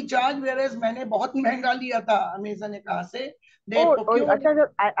nominally charged, whereas मैंने बहुत महंगा लिया था Amazon ने कहा से. They Oh, procured अच्छा,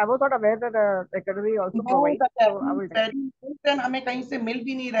 I was not aware that the academy also no, provides. the So I will academy very good, and हमें कहीं से मिल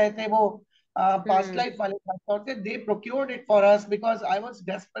भी नहीं रहे थे वो past life वाले खासतौर से. They procured it for us because I was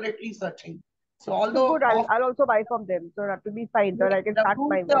desperately searching. So So although good, I'll also buy from them. So that will be fine. So I can the start room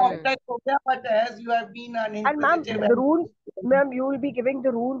my से work. off-track हो गया, but as you have been an And ma'am, inquisitive the rules, ma'am, you will be giving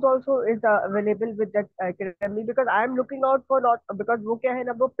the rules also is available with that academy because I am looking out for not because वो क्या है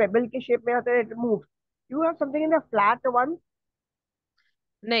ना वो pebble के shape में आता है, it moves. You have something in the flat one.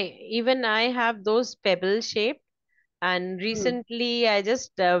 No, even I have those pebble shaped. And recently, I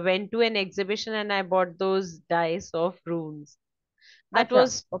just went to an exhibition and I bought those dice of runes. That अच्छा,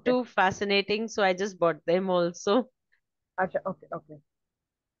 was okay. too fascinating, so I just bought them also. अच्छा, okay.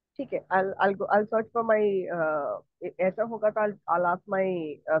 ठीक है. I'll search for my ऐसा होगा तो I'll ask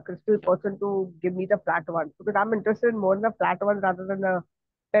my crystal person to give me the flat one because I'm interested more in the flat one rather than the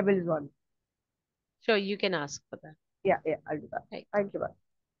pebbles one. Sure, you can ask for that. Yeah, I'll do that. Right. Thank you, ma'am.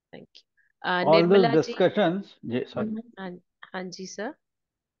 Thank you. All these Nirmala ji, discussions, sorry, Hanji sir.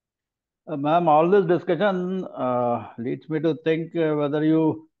 ma'am, all this discussion leads me to think whether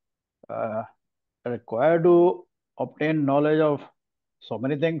you require to obtain knowledge of so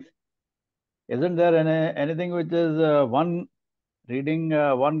many things. Isn't there anything which is one reading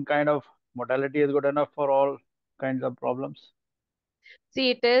one kind of modality is good enough for all kinds of problems?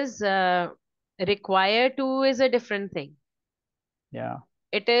 See, it is required to is a different thing. Yeah.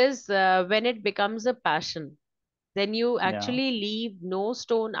 It is when it becomes a passion, then you Yeah. actually leave no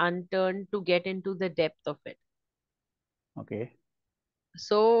stone unturned to get into the depth of it. Okay.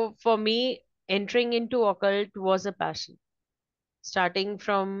 So for me, entering into occult was a passion. Starting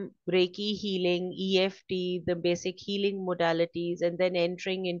from Reiki healing, EFT, the basic healing modalities, and then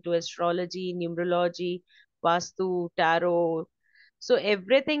entering into astrology, numerology, Vastu, tarot. So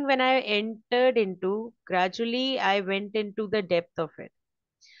everything when I entered into, gradually I went into the depth of it.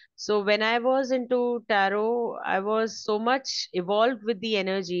 So when I was into tarot, I was so much evolved with the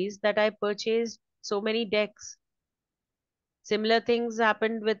energies that I purchased so many decks. Similar things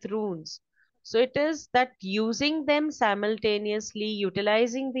happened with runes. So it is that using them simultaneously,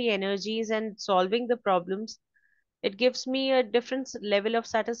 utilizing the energies and solving the problems, it gives me a different level of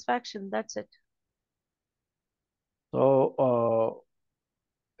satisfaction. That's it. So,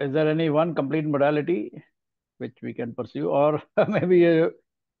 is there any one complete modality which we can pursue, or maybe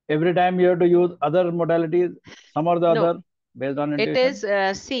every time you have to use other modalities, some or the No, other, based on it intuition?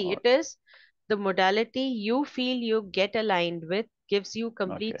 is, see, Or, it is the modality you feel you get aligned with gives you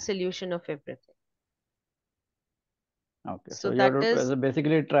complete okay. solution of everything. Okay. So So you have that to is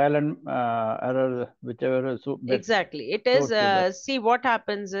basically trial and error, whichever best exactly. It is, suits you best. see, what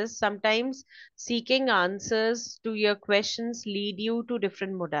happens is sometimes seeking answers to your questions lead you to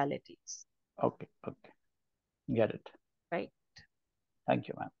different modalities, Okay. Get it. right? Thank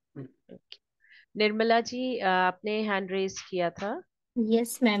you, ma'am. Okay. Nirmala ji, आपने hand raise किया था।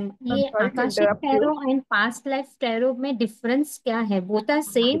 Yes ma'am, I'm ये sorry to Akashic interrupt you. Tarot and past life tarot में difference क्या है? Both are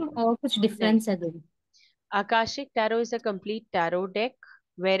same और कुछ नहीं, डिफरेंस है दोनों? Akashic Tarot is a complete tarot deck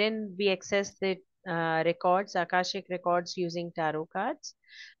wherein we access the records, Akashic records using tarot cards.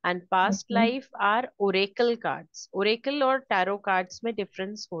 And past okay life are oracle cards. Oracle और tarot cards में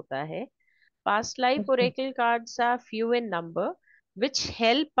difference होता है. Past life okay oracle cards are few in number, which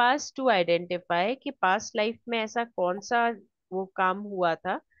help us to identify कि past life में ऐसा कौन सा वो काम हुआ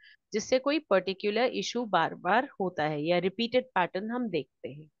था जिससे कोई particular issue बार बार होता है या repeated pattern हम देखते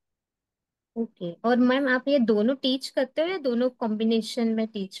हैं. ओके। और मैम आप ये दोनों टीच करते हो या दोनों कॉम्बिनेशन में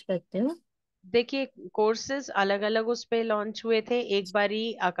टीच करते हो? देखिए, कोर्सेज अलग अलग उस पे लॉन्च हुए थे। एक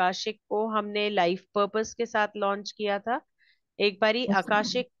बारी आकाशिक को हमने लाइफ पर्पस के साथ लॉन्च किया था, एक बारी ओके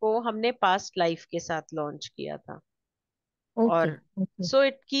आकाशिक को हमने पास्ट लाइफ के साथ लॉन्च किया था। ओके और okay so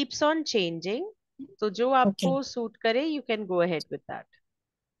it keeps on changing, तो जो ओके आपको सूट करे you can go ahead with that.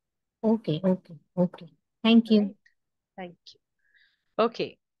 Okay okay okay, thank you. Right, thank you.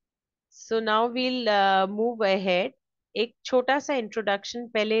 Okay, so now we'll move ahead. एक छोटा सा इंट्रोडक्शन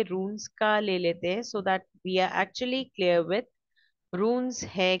पहले रून्स का ले लेते हैं so that we are actually clear with रून्स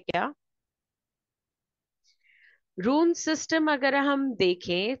है क्या। रून सिस्टम अगर हम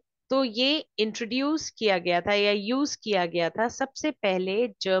देखें तो ये इंट्रोड्यूस किया गया था या यूज किया गया था सबसे पहले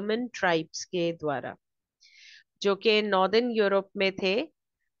जर्मन ट्राइब्स के द्वारा, जो कि नॉर्दर्न यूरोप में थे,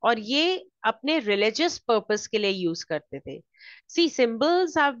 और ये अपने रिलीजियस पर्पस के लिए यूज करते थे। सी,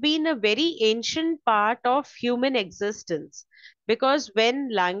 symbols have been a very ancient part of human existence because when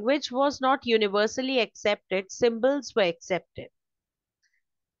language was not universally accepted, symbols were accepted।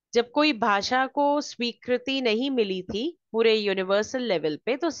 जब कोई भाषा को स्वीकृति नहीं मिली थी पूरे यूनिवर्सल लेवल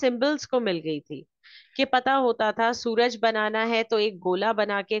पे, तो सिंबल्स को मिल गई थी कि पता होता था सूरज बनाना है तो एक गोला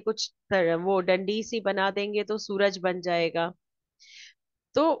बना के कुछ वो डंडी सी बना देंगे तो सूरज बन जाएगा।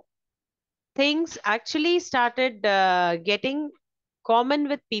 तो things actually started getting common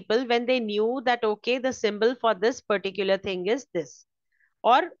with people when they knew that okay, the symbol for this particular thing is this,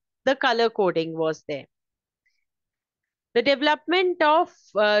 or the color coding was there. The development of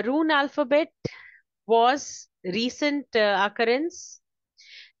rune alphabet was recent occurrence.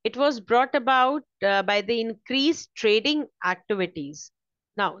 It was brought about by the increased trading activities.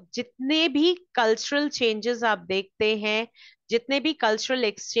 Now, जितने भी cultural changes आप देखते हैं, जितने भी cultural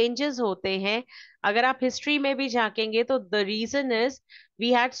exchanges होते हैं, अगर आप history में भी झांकेंगे तो the reason is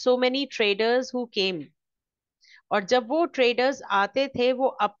we had so many traders who came, और जब वो traders आते थे वो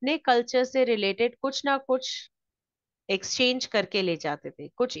अपने culture से related कुछ ना कुछ एक्सचेंज करके ले जाते थे।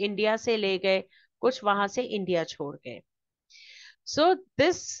 कुछ इंडिया से ले गए, कुछ वहां से इंडिया छोड़ गए। So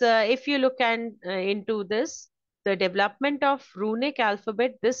this, if you look into this, the development of runic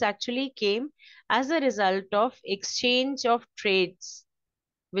alphabet, this actually came as a result of exchange of trades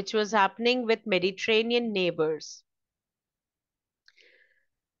which was happening with Mediterranean neighbors.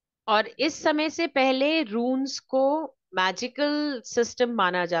 और इस समय से पहले रून्स को मैजिकल सिस्टम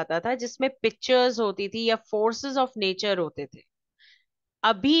माना जाता था जिसमें पिक्चर्स होती थी या फोर्सेस ऑफ नेचर होते थे।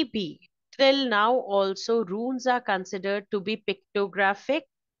 अभी भी till now also runes are considered to be pictographic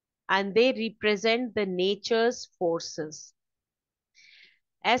and they represent the nature's forces।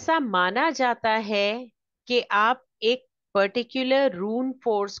 ऐसा माना जाता है कि आप एक पर्टिकुलर रून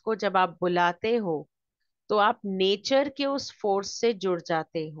फोर्स को जब आप बुलाते हो तो आप नेचर के उस फोर्स से जुड़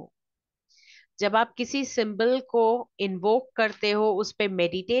जाते हो। जब आप किसी सिंबल को इन्वोक करते हो, उस पे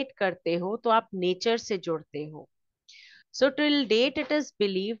मेडिटेट करते हो, तो आप नेचर से जुड़ते हो। So till date, it is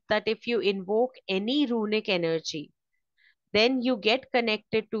believed that if you invoke any runic energy, then you get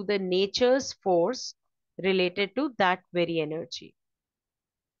connected to the nature's force related to that very energy.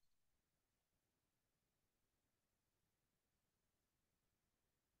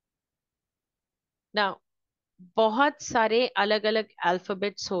 Now, बहुत सारे अलग अलग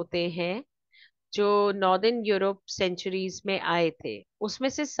अल्फाबेट्स होते हैं जो नॉर्दर्न यूरोप सेंचुरीज में आए थे। उसमें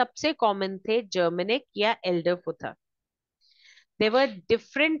से सबसे कॉमन थे जर्मनिक या Elder फुथर। There were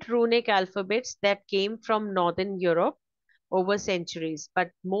different runic alphabets that came from Northern Europe over centuries,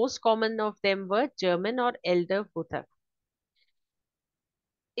 but most common of them were German or Elder Futhark।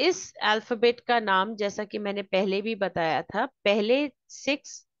 इस अल्फाबेट का नाम, जैसा कि मैंने पहले भी बताया था, पहले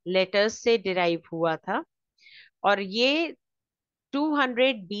 6 लेटर्स से डिराइव हुआ था, और ये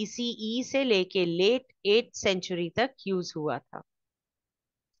 200 BCE से लेके लेट 8th सेंचुरी तक यूज हुआ था।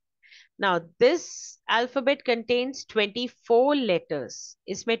 Now, this alphabet contains 24 letters।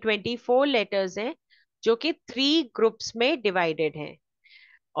 इसमें 24 letters हैं जो कि 3 ग्रुप्स में डिवाइडेड हैं,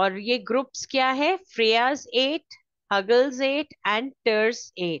 और ये ग्रुप्स क्या है? फ्रेयाज 8, हगल्स 8 एंड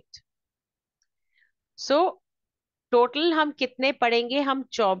टर्स 8। सो टोटल हम कितने पढ़ेंगे? हम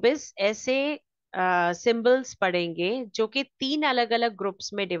 24 ऐसे सिंबल्स पढ़ेंगे जो कि 3 अलग अलग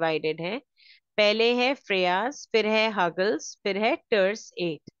ग्रुप्स में डिवाइडेड हैं। पहले है फ्रेयास, फिर है हगल्स, फिर है टर्स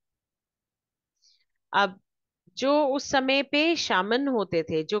 8। अब जो उस समय पे शामन होते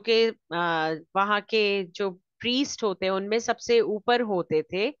थे, जो कि वहां के जो प्रीस्ट होते हैं उनमें सबसे ऊपर होते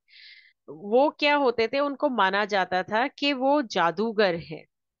थे, वो क्या होते थे, उनको माना जाता था कि वो जादूगर है।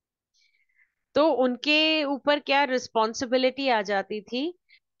 तो उनके ऊपर क्या रिस्पॉन्सिबिलिटी आ जाती थी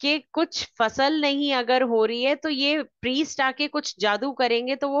कि कुछ फसल नहीं अगर हो रही है तो ये प्रीस्ट आके कुछ जादू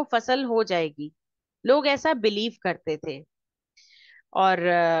करेंगे तो वो फसल हो जाएगी। लोग ऐसा बिलीव करते थे। और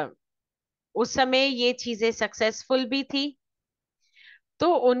उस समय ये चीजें सक्सेसफुल भी थी।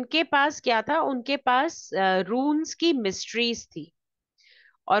 तो उनके पास क्या था? उनके पास रून्स की मिस्ट्रीज थी,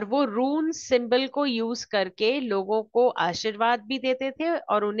 और वो रून सिंबल को यूज करके लोगों को आशीर्वाद भी देते थे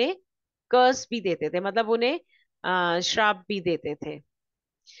और उन्हें कर्स भी देते थे, मतलब उन्हें श्राप भी देते थे।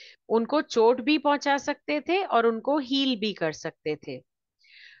 उनको चोट भी पहुंचा सकते थे और उनको हील भी कर सकते थे।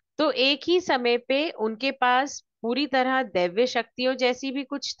 तो एक ही समय पे उनके पास पूरी तरह दैव्य शक्तियों जैसी भी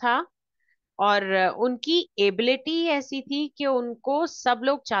कुछ था, और उनकी एबिलिटी ऐसी थी कि उनको सब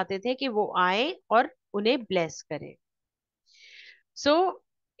लोग चाहते थे कि वो आए और उन्हें ब्लेस करें। So,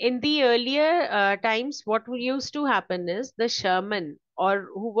 in the earlier times, what used to happen is the shaman, or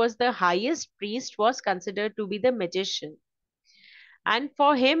who was the highest priest, was considered to be the magician. And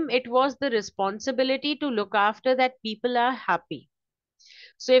for him, it was the responsibility to look after that people are happy.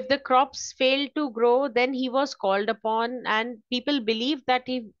 So, if the crops failed to grow, then he was called upon, and people believed that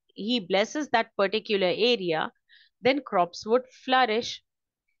if he blesses that particular area, then crops would flourish,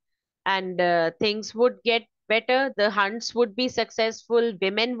 and things would get better. The hunts would be successful,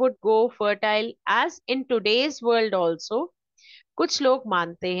 women would go fertile. As in today's world also, कुछ लोग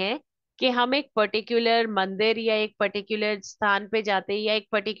मानते हैं कि हम एक particular मंदिर या एक पर्टिकुलर स्थान पे जाते हैं या एक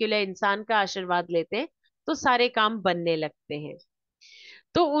पर्टिकुलर इंसान का आशीर्वाद लेते हैं तो सारे काम बनने लगते हैं।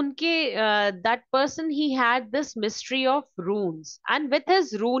 तो उनके that person he had this mystery of रून्स, and with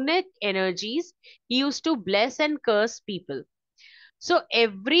his runic energies he used to bless and curse people. So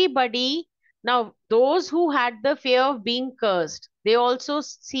everybody, now those who had the fear of being cursed, they also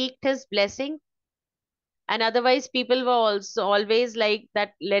seeked his blessing. And otherwise people were also always like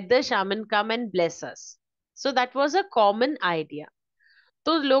that, let the shaman come and bless us. So that was a common idea.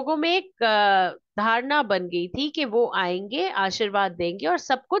 तो लोगों में एक धारणा बन गई थी कि वो आएंगे, आशीर्वाद देंगे और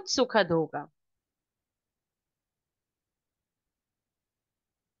सब कुछ सुखद होगा।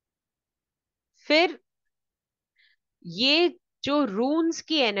 फिर ये जो रून्स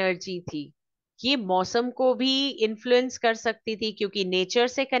की एनर्जी थी, ये मौसम को भी इन्फ्लुएंस कर सकती थी क्योंकि नेचर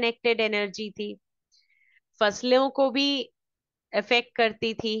से कनेक्टेड एनर्जी थी। फसलों को भी इफेक्ट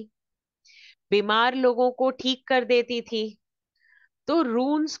करती थी, बीमार लोगों को ठीक कर देती थी। तो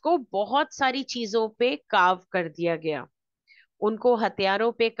रून्स को बहुत सारी चीजों पे कार्व कर दिया गया। उनको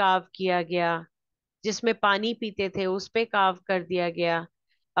हथियारों पे कार्व किया गया, जिसमें पानी पीते थे उस पे कार्व कर दिया गया,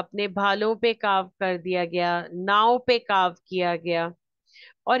 अपने भालों पे कार्व कर दिया गया, नाव पे कार्व किया गया।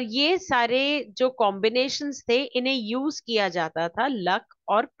 और ये सारे जो कॉम्बिनेशंस थे इन्हें यूज किया जाता था लक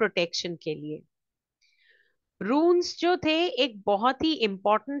और प्रोटेक्शन के लिए। रून्स जो थे एक बहुत ही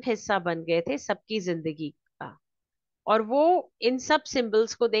इंपॉर्टेंट हिस्सा बन गए थे सबकी जिंदगी का, और वो इन सब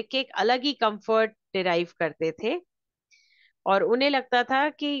सिंबल्स को देख के एक अलग ही कंफर्ट डिराइव करते थे, और उन्हें लगता था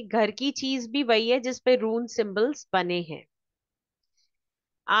कि घर की चीज भी वही है जिस पे रून सिंबल्स बने हैं।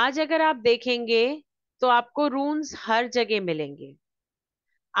 आज अगर आप देखेंगे तो आपको रून्स हर जगह मिलेंगे।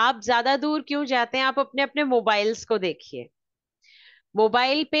 आप ज्यादा दूर क्यों जाते हैं? आप अपने अपने मोबाइल्स को देखिए।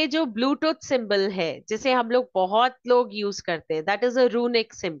 मोबाइल पे जो ब्लूटूथ सिंबल है जिसे हम लोग बहुत लोग यूज करते हैं, that is a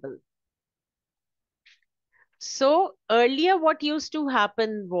runic symbol. So earlier, what used to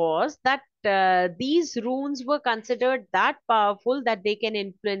happen was that these runes were considered that powerful that they can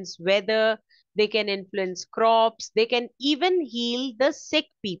influence weather, they can influence crops, they can even heal the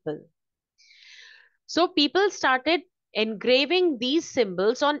sick people. So people started engraving these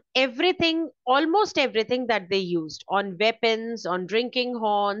symbols on everything, almost everything that they used, on weapons, on drinking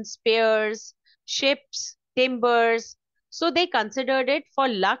horns, spears, ships, timbers. So they considered it for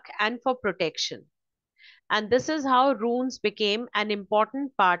luck and for protection. And this is how runes became an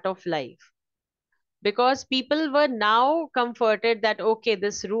important part of life, because people were now comforted that, okay,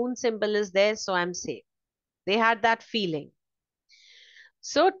 this rune symbol is there, so I'm safe. They had that feeling.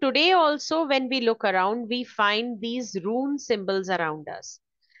 So today also, when we look around, we find these rune symbols around us.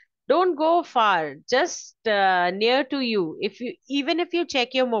 Don't go far, just near to you. Even if you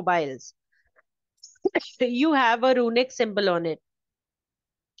check your mobiles, you have a runic symbol on it.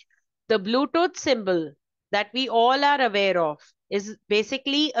 The Bluetooth symbol that we all are aware of is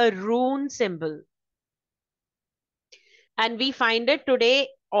basically a rune symbol. And we find it today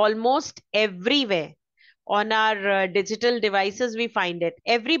almost everywhere. On our digital devices, we find it.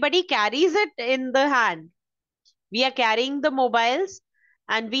 Everybody carries it in the hand. We are carrying the mobiles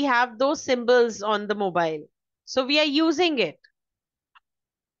and we have those symbols on the mobile. So we are using it.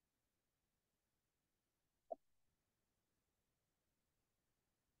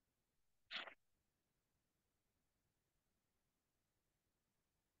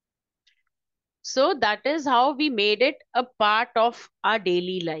 So that is how we made it a part of our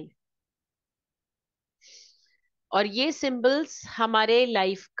daily life. और ये symbols हमारे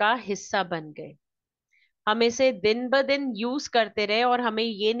life का हिस्सा बन गए. हम इसे दिन ब दिन यूज करते रहे और हमें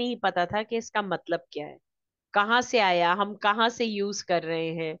ये नहीं पता था कि इसका मतलब क्या है, कहाँ से आया, हम कहाँ से यूज कर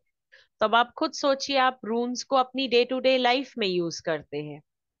रहे हैं. तो अब आप खुद सोचिए, आप रून्स को अपनी डे टू डे लाइफ में यूज करते हैं.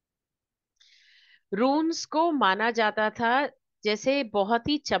 रून्स को माना जाता था जैसे बहुत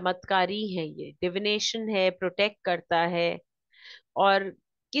ही चमत्कारी है, ये डिविनेशन है, प्रोटेक्ट करता है, और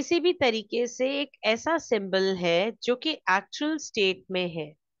किसी भी तरीके से एक ऐसा सिंबल है जो कि एक्चुअल स्टेट में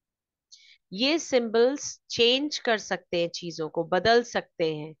है. ये सिंबल्स चेंज कर सकते हैं, चीजों को बदल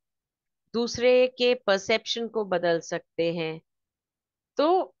सकते हैं, दूसरे के परसेप्शन को बदल सकते हैं.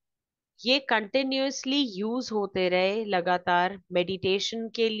 तो ये कंटिन्यूअसली यूज होते रहे लगातार मेडिटेशन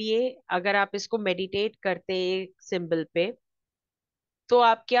के लिए. अगर आप इसको मेडिटेट करते हैं सिंबल पे, तो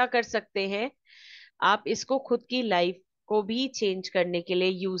आप क्या कर सकते हैं, आप इसको खुद की लाइफ को भी चेंज करने के लिए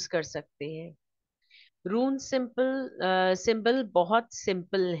यूज कर सकते हैं. रून सिंबल बहुत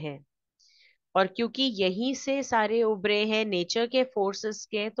सिंपल है, और क्योंकि यहीं से सारे उभरे हैं, नेचर के फोर्सेस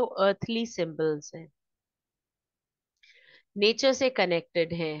के, तो अर्थली सिंबल्स हैं, नेचर से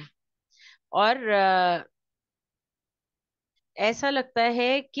कनेक्टेड हैं. और ऐसा लगता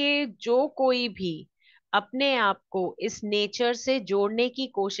है कि जो कोई भी अपने आप को इस नेचर से जोड़ने की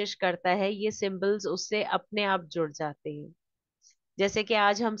कोशिश करता है, ये सिंबल्स उससे अपने आप जुड़ जाते हैं. जैसे कि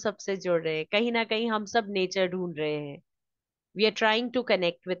आज हम सबसे जुड़ रहे हैं, कहीं ना कहीं हम सब नेचर ढूंढ रहे हैं. We are trying to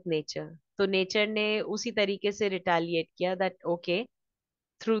connect with nature. तो नेचर ने उसी तरीके से रिटालिएट किया that okay,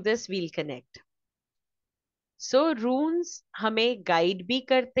 through this we'll connect. सो रून्स हमें गाइड भी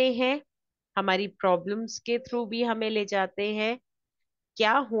करते हैं, हमारी प्रॉब्लम्स के थ्रू भी हमें ले जाते हैं,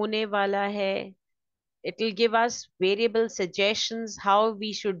 क्या होने वाला है. It will give us variable suggestions how we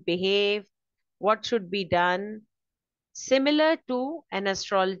should behave, what should be done, similar to an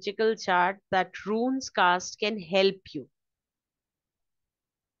astrological chart that runes cast can help you.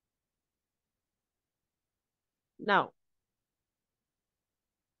 Now,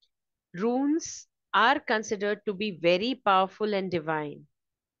 runes are considered to be very powerful and divine,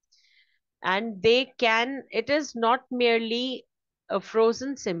 and it is not merely a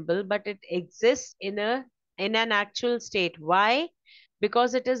frozen symbol, but it exists in an actual state. Why?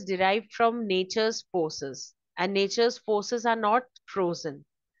 Because it is derived from nature's forces, and nature's forces are not frozen,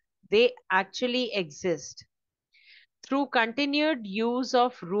 they actually exist. Through continued use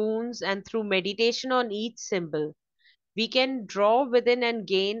of runes and through meditation on each symbol, we can draw within and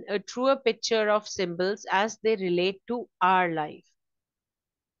gain a truer picture of symbols as they relate to our life.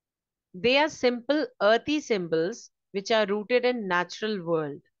 They are simple earthy symbols which are rooted in natural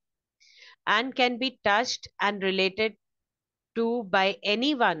world and can be touched and related to by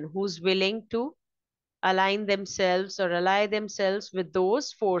anyone who's willing to align themselves or ally themselves with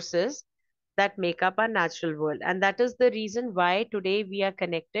those forces that make up our natural world. And that is the reason why today we are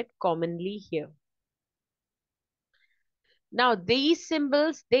connected commonly here. Now, these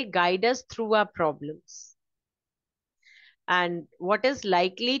symbols, they guide us through our problems. And what is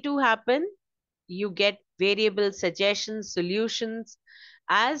likely to happen? You get variable suggestions, solutions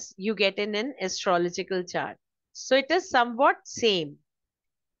as you get in an astrological chart. So it is somewhat same.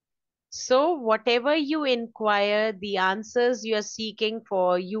 So whatever you inquire, the answers you are seeking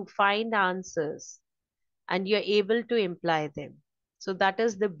for, you find answers and you're able to imply them. So that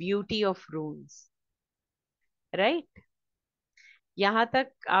is the beauty of runes, right? यहाँ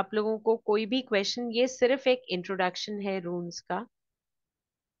तक आप लोगों को कोई भी question? ये सिर्फ एक इंट्रोडक्शन है रून्स का.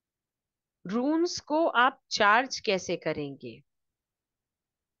 रून्स को आप चार्ज कैसे करेंगे?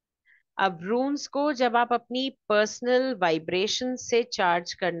 अब रून्स को जब आप अपनी पर्सनल वाइब्रेशन से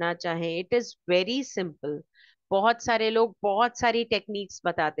चार्ज करना चाहें, इट इज वेरी सिंपल. बहुत सारे लोग बहुत सारी टेक्निक्स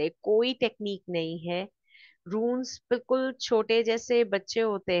बताते हैं, कोई टेक्निक नहीं है. रून्स बिल्कुल छोटे जैसे बच्चे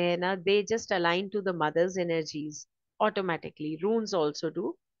होते हैं ना, they just align to the mother's energies automatically. Runes also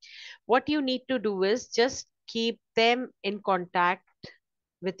do. What you need to do is just keep them in contact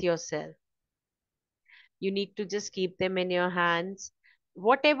with yourself. You need to just keep them in your hands.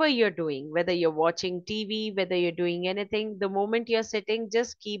 whatever you're doing, whether you're watching TV, whether you're doing anything, the moment you're sitting,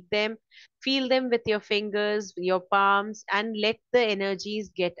 just keep them, feel them with your fingers, your palms, and let the energies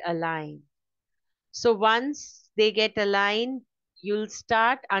get aligned. So once they get aligned, you'll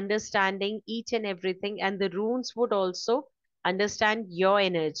start understanding each and everything, and the runes would also understand your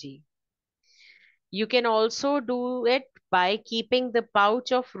energy. You can also do it by keeping the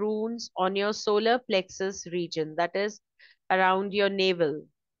pouch of runes on your solar plexus region, that is around your navel.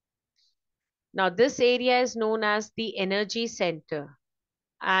 Now, this area is known as the energy center,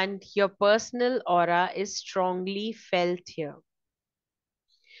 and your personal aura is strongly felt here.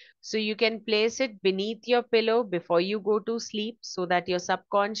 So, you can place it beneath your pillow before you go to sleep so that your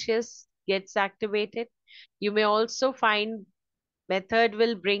subconscious gets activated. You may also find method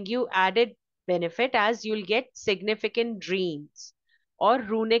will bring you added benefit as you'll get significant dreams or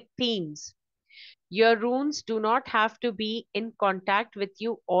runic themes. Your runes do not have to be in contact with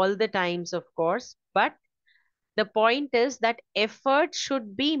you all the times, of course, but the point is that effort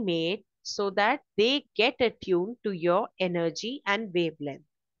should be made so that they get attuned to your energy and wavelength.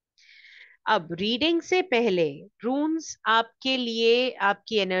 अब reading से पहले रून्स आपके लिए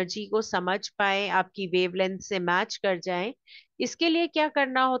आपकी energy को समझ पाए, आपकी वेवलेंथ से मैच कर जाएं, इसके लिए क्या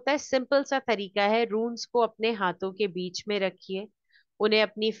करना होता है? सिंपल सा तरीका है, रून्स को अपने हाथों के बीच में रखिए, उन्हें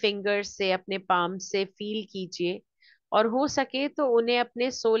अपनी फिंगर्स से, अपने पाम से फील कीजिए, और हो सके तो उन्हें अपने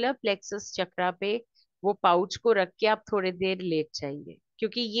सोलर प्लेक्सस चक्रा पे वो पाउच को रख के आप थोड़ी देर लेट जाइए,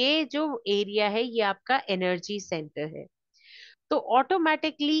 क्योंकि ये जो एरिया है ये आपका एनर्जी सेंटर है, तो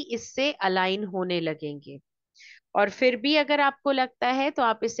ऑटोमेटिकली इससे अलाइन होने लगेंगे। और फिर भी अगर आपको लगता है तो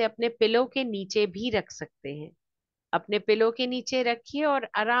आप इसे अपने पिलो के नीचे भी रख सकते हैं। अपने पिलो के नीचे रखिए और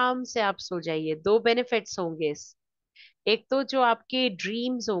आराम से आप सो जाइए। दो बेनिफिट्स होंगे इस, एक तो जो आपके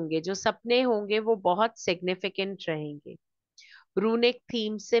ड्रीम्स होंगे, जो सपने होंगे, वो बहुत सिग्निफिकेंट रहेंगे, रूनिक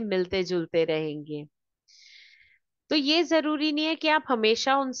थीम से मिलते जुलते रहेंगे। तो ये जरूरी नहीं है कि आप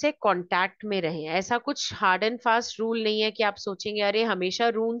हमेशा उनसे कांटेक्ट में रहें, ऐसा कुछ हार्ड एंड फास्ट रूल नहीं है कि आप सोचेंगे अरे हमेशा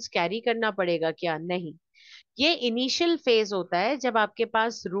रून्स कैरी करना पड़ेगा क्या, नहीं। ये इनिशियल फेज होता है जब आपके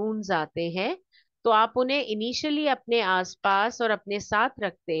पास रून्स आते हैं, तो आप उन्हें इनिशियली अपने आसपास और अपने साथ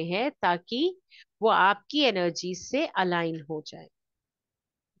रखते हैं ताकि वो आपकी एनर्जी से अलाइन हो जाए।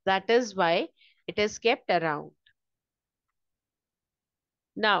 That is why it is kept around.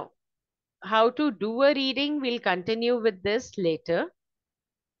 Now how to do a reading, we'll continue with this later.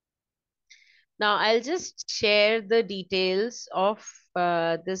 Now I'll just share the details of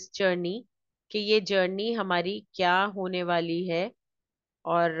this journey, कि ये जर्नी हमारी क्या होने वाली है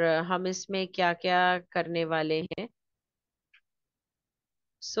और हम इसमें क्या क्या करने वाले हैं।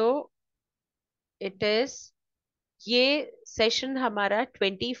 सो इट इज, ये सेशन हमारा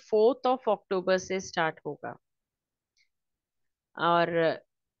 24 अक्टूबर से स्टार्ट होगा और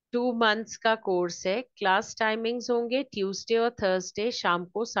 2 मंथ्स का कोर्स है। क्लास टाइमिंग्स होंगे ट्यूसडे और थर्सडे शाम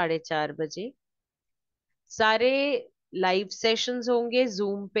को 4:30 बजे। सारे लाइव सेशंस होंगे,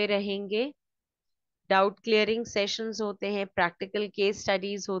 जूम पे रहेंगे, डाउट क्लियरिंग सेशंस होते हैं, प्रैक्टिकल केस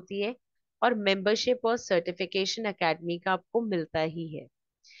स्टडीज होती है, और मेंबरशिप और सर्टिफिकेशन एकेडमी का आपको मिलता ही है।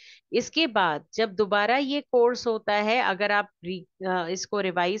 इसके बाद जब दोबारा ये कोर्स होता है, अगर आप इसको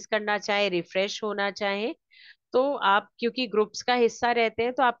रिवाइज करना चाहे, रिफ्रेश होना चाहें, तो आप क्योंकि ग्रुप्स का हिस्सा रहते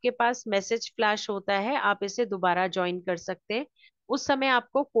हैं तो आपके पास मैसेज फ्लैश होता है, आप इसे दोबारा ज्वाइन कर सकते हैं। उस समय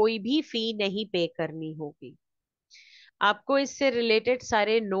आपको कोई भी फी नहीं पे करनी होगी। आपको इससे रिलेटेड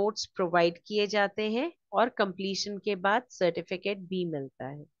सारे नोट्स प्रोवाइड किए जाते हैं और कंप्लीशन के बाद सर्टिफिकेट भी मिलता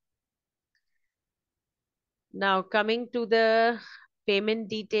है। Now coming to the payment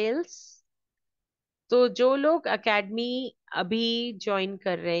details, तो जो लोग एकेडमी अभी ज्वाइन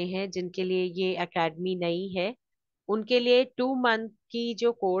कर रहे हैं, जिनके लिए ये एकेडमी नई है, उनके लिए 2 मंथ की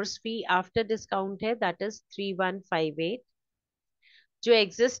जो कोर्स फी आफ्टर डिस्काउंट है दैट इज 3158। जो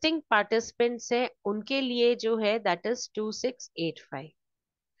एग्जिस्टिंग पार्टिसिपेंट्स हैं उनके लिए जो है दैट इज 2685।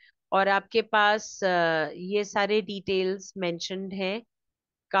 और आपके पास ये सारे डिटेल्स मेंशन्ड हैं,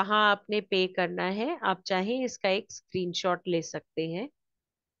 कहाँ आपने पे करना है। आप चाहें इसका एक स्क्रीनशॉट ले सकते हैं,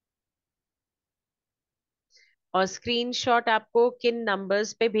 और स्क्रीनशॉट आपको किन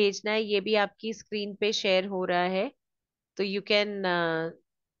नंबर्स पे भेजना है ये भी आपकी स्क्रीन पे शेयर हो रहा है, तो you can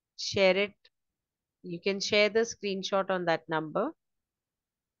share it, you can share the screenshot on that number.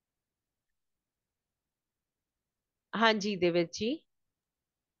 हाँ जी देवित जी,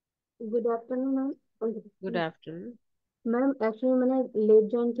 good afternoon ma'am. Good afternoon. Ma'am actually मैंने लेट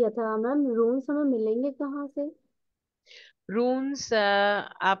ज्वाइन किया था मैम, रूम्स हमें मिलेंगे कहाँ से? रूम्स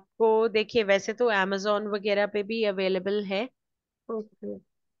आपको देखिए वैसे तो amazon वगैरह पे भी अवेलेबल है, ओके।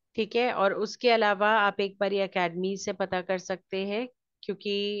 ठीक है, और उसके अलावा आप एक बार एकेडमी से पता कर सकते हैं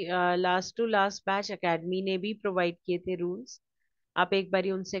क्योंकि last to last batch academy ने भी प्रोवाइड किए थे रूल्स। आप एक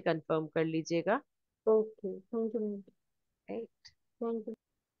बारी उनसे कंफर्म कर लीजिएगा। Okay, thank you ma'am. Right. Thank you.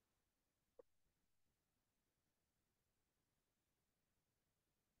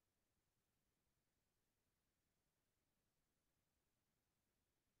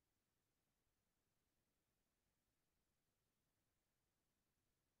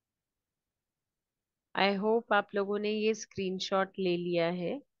 I hope आप लोगों ने ये स्क्रीनशॉट ले लिया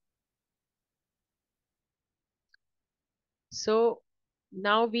है। So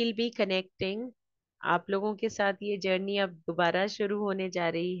now we'll be connecting. आप लोगों के साथ ये जर्नी अब दोबारा शुरू होने जा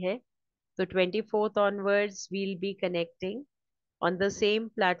रही है। तो 24th onwards we'll be connecting on the same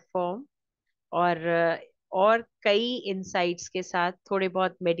platform, और कई इंसाइट्स के साथ, थोड़े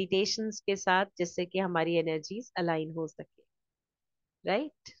बहुत मेडिटेशंस के साथ, जिससे कि हमारी एनर्जीज अलाइन हो सके।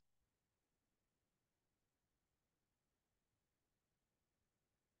 Right.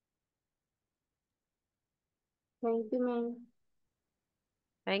 Thank you ma'am.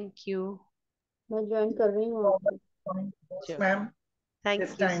 Thank you. मैं ज्वाइन कर रही हूँ आपको। Sure. ma'am, thank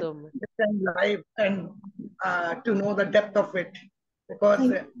this you time, so much. this time live, and to know the depth of it, because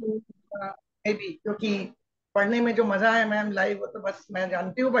thank you. maybe क्योंकि पढ़ने में जो मजा है मैम लाइव, वो तो बस मैं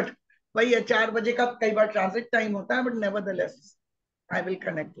जानती हूँ, बट वही है 4 बजे का कई बार ट्रांसिट टाइम होता है, but nevertheless I will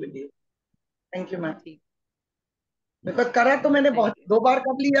connect with you. Thank you ma'am. ठीक। बिकॉज करा तो मैंने थैंक बहुत यू। 2 बार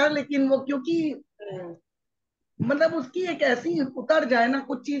कर लिया, लेकिन वो क्योंकि मतलब उसकी एक ऐसी उतर जाए ना,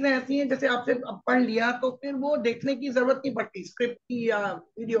 कुछ चीजें ऐसी हैं जैसे आपसे अब पढ़ लिया तो फिर वो देखने की जरूरत नहीं पड़ती, स्क्रिप्ट की या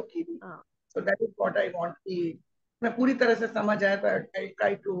वीडियो की भी। हाँ। So that is what I want की मैं पूरी तरह से समझ आया, तो I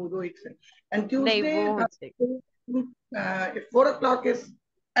try to do it. And नहीं, ट्यूसडे वो हो जाएगा। If 4 o'clock is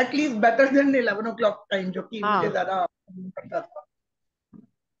at least better than 11 o'clock time, जो कि मुझे हाँ, ज्यादा पड़ता था।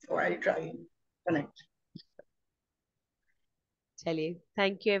 सो आई ट्राई कनेक्ट। चलिए।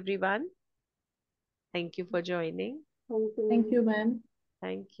 Thank you everyone. Thank you for joining. Thank you Thank ma'am. you, ma'am.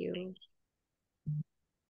 Thank you.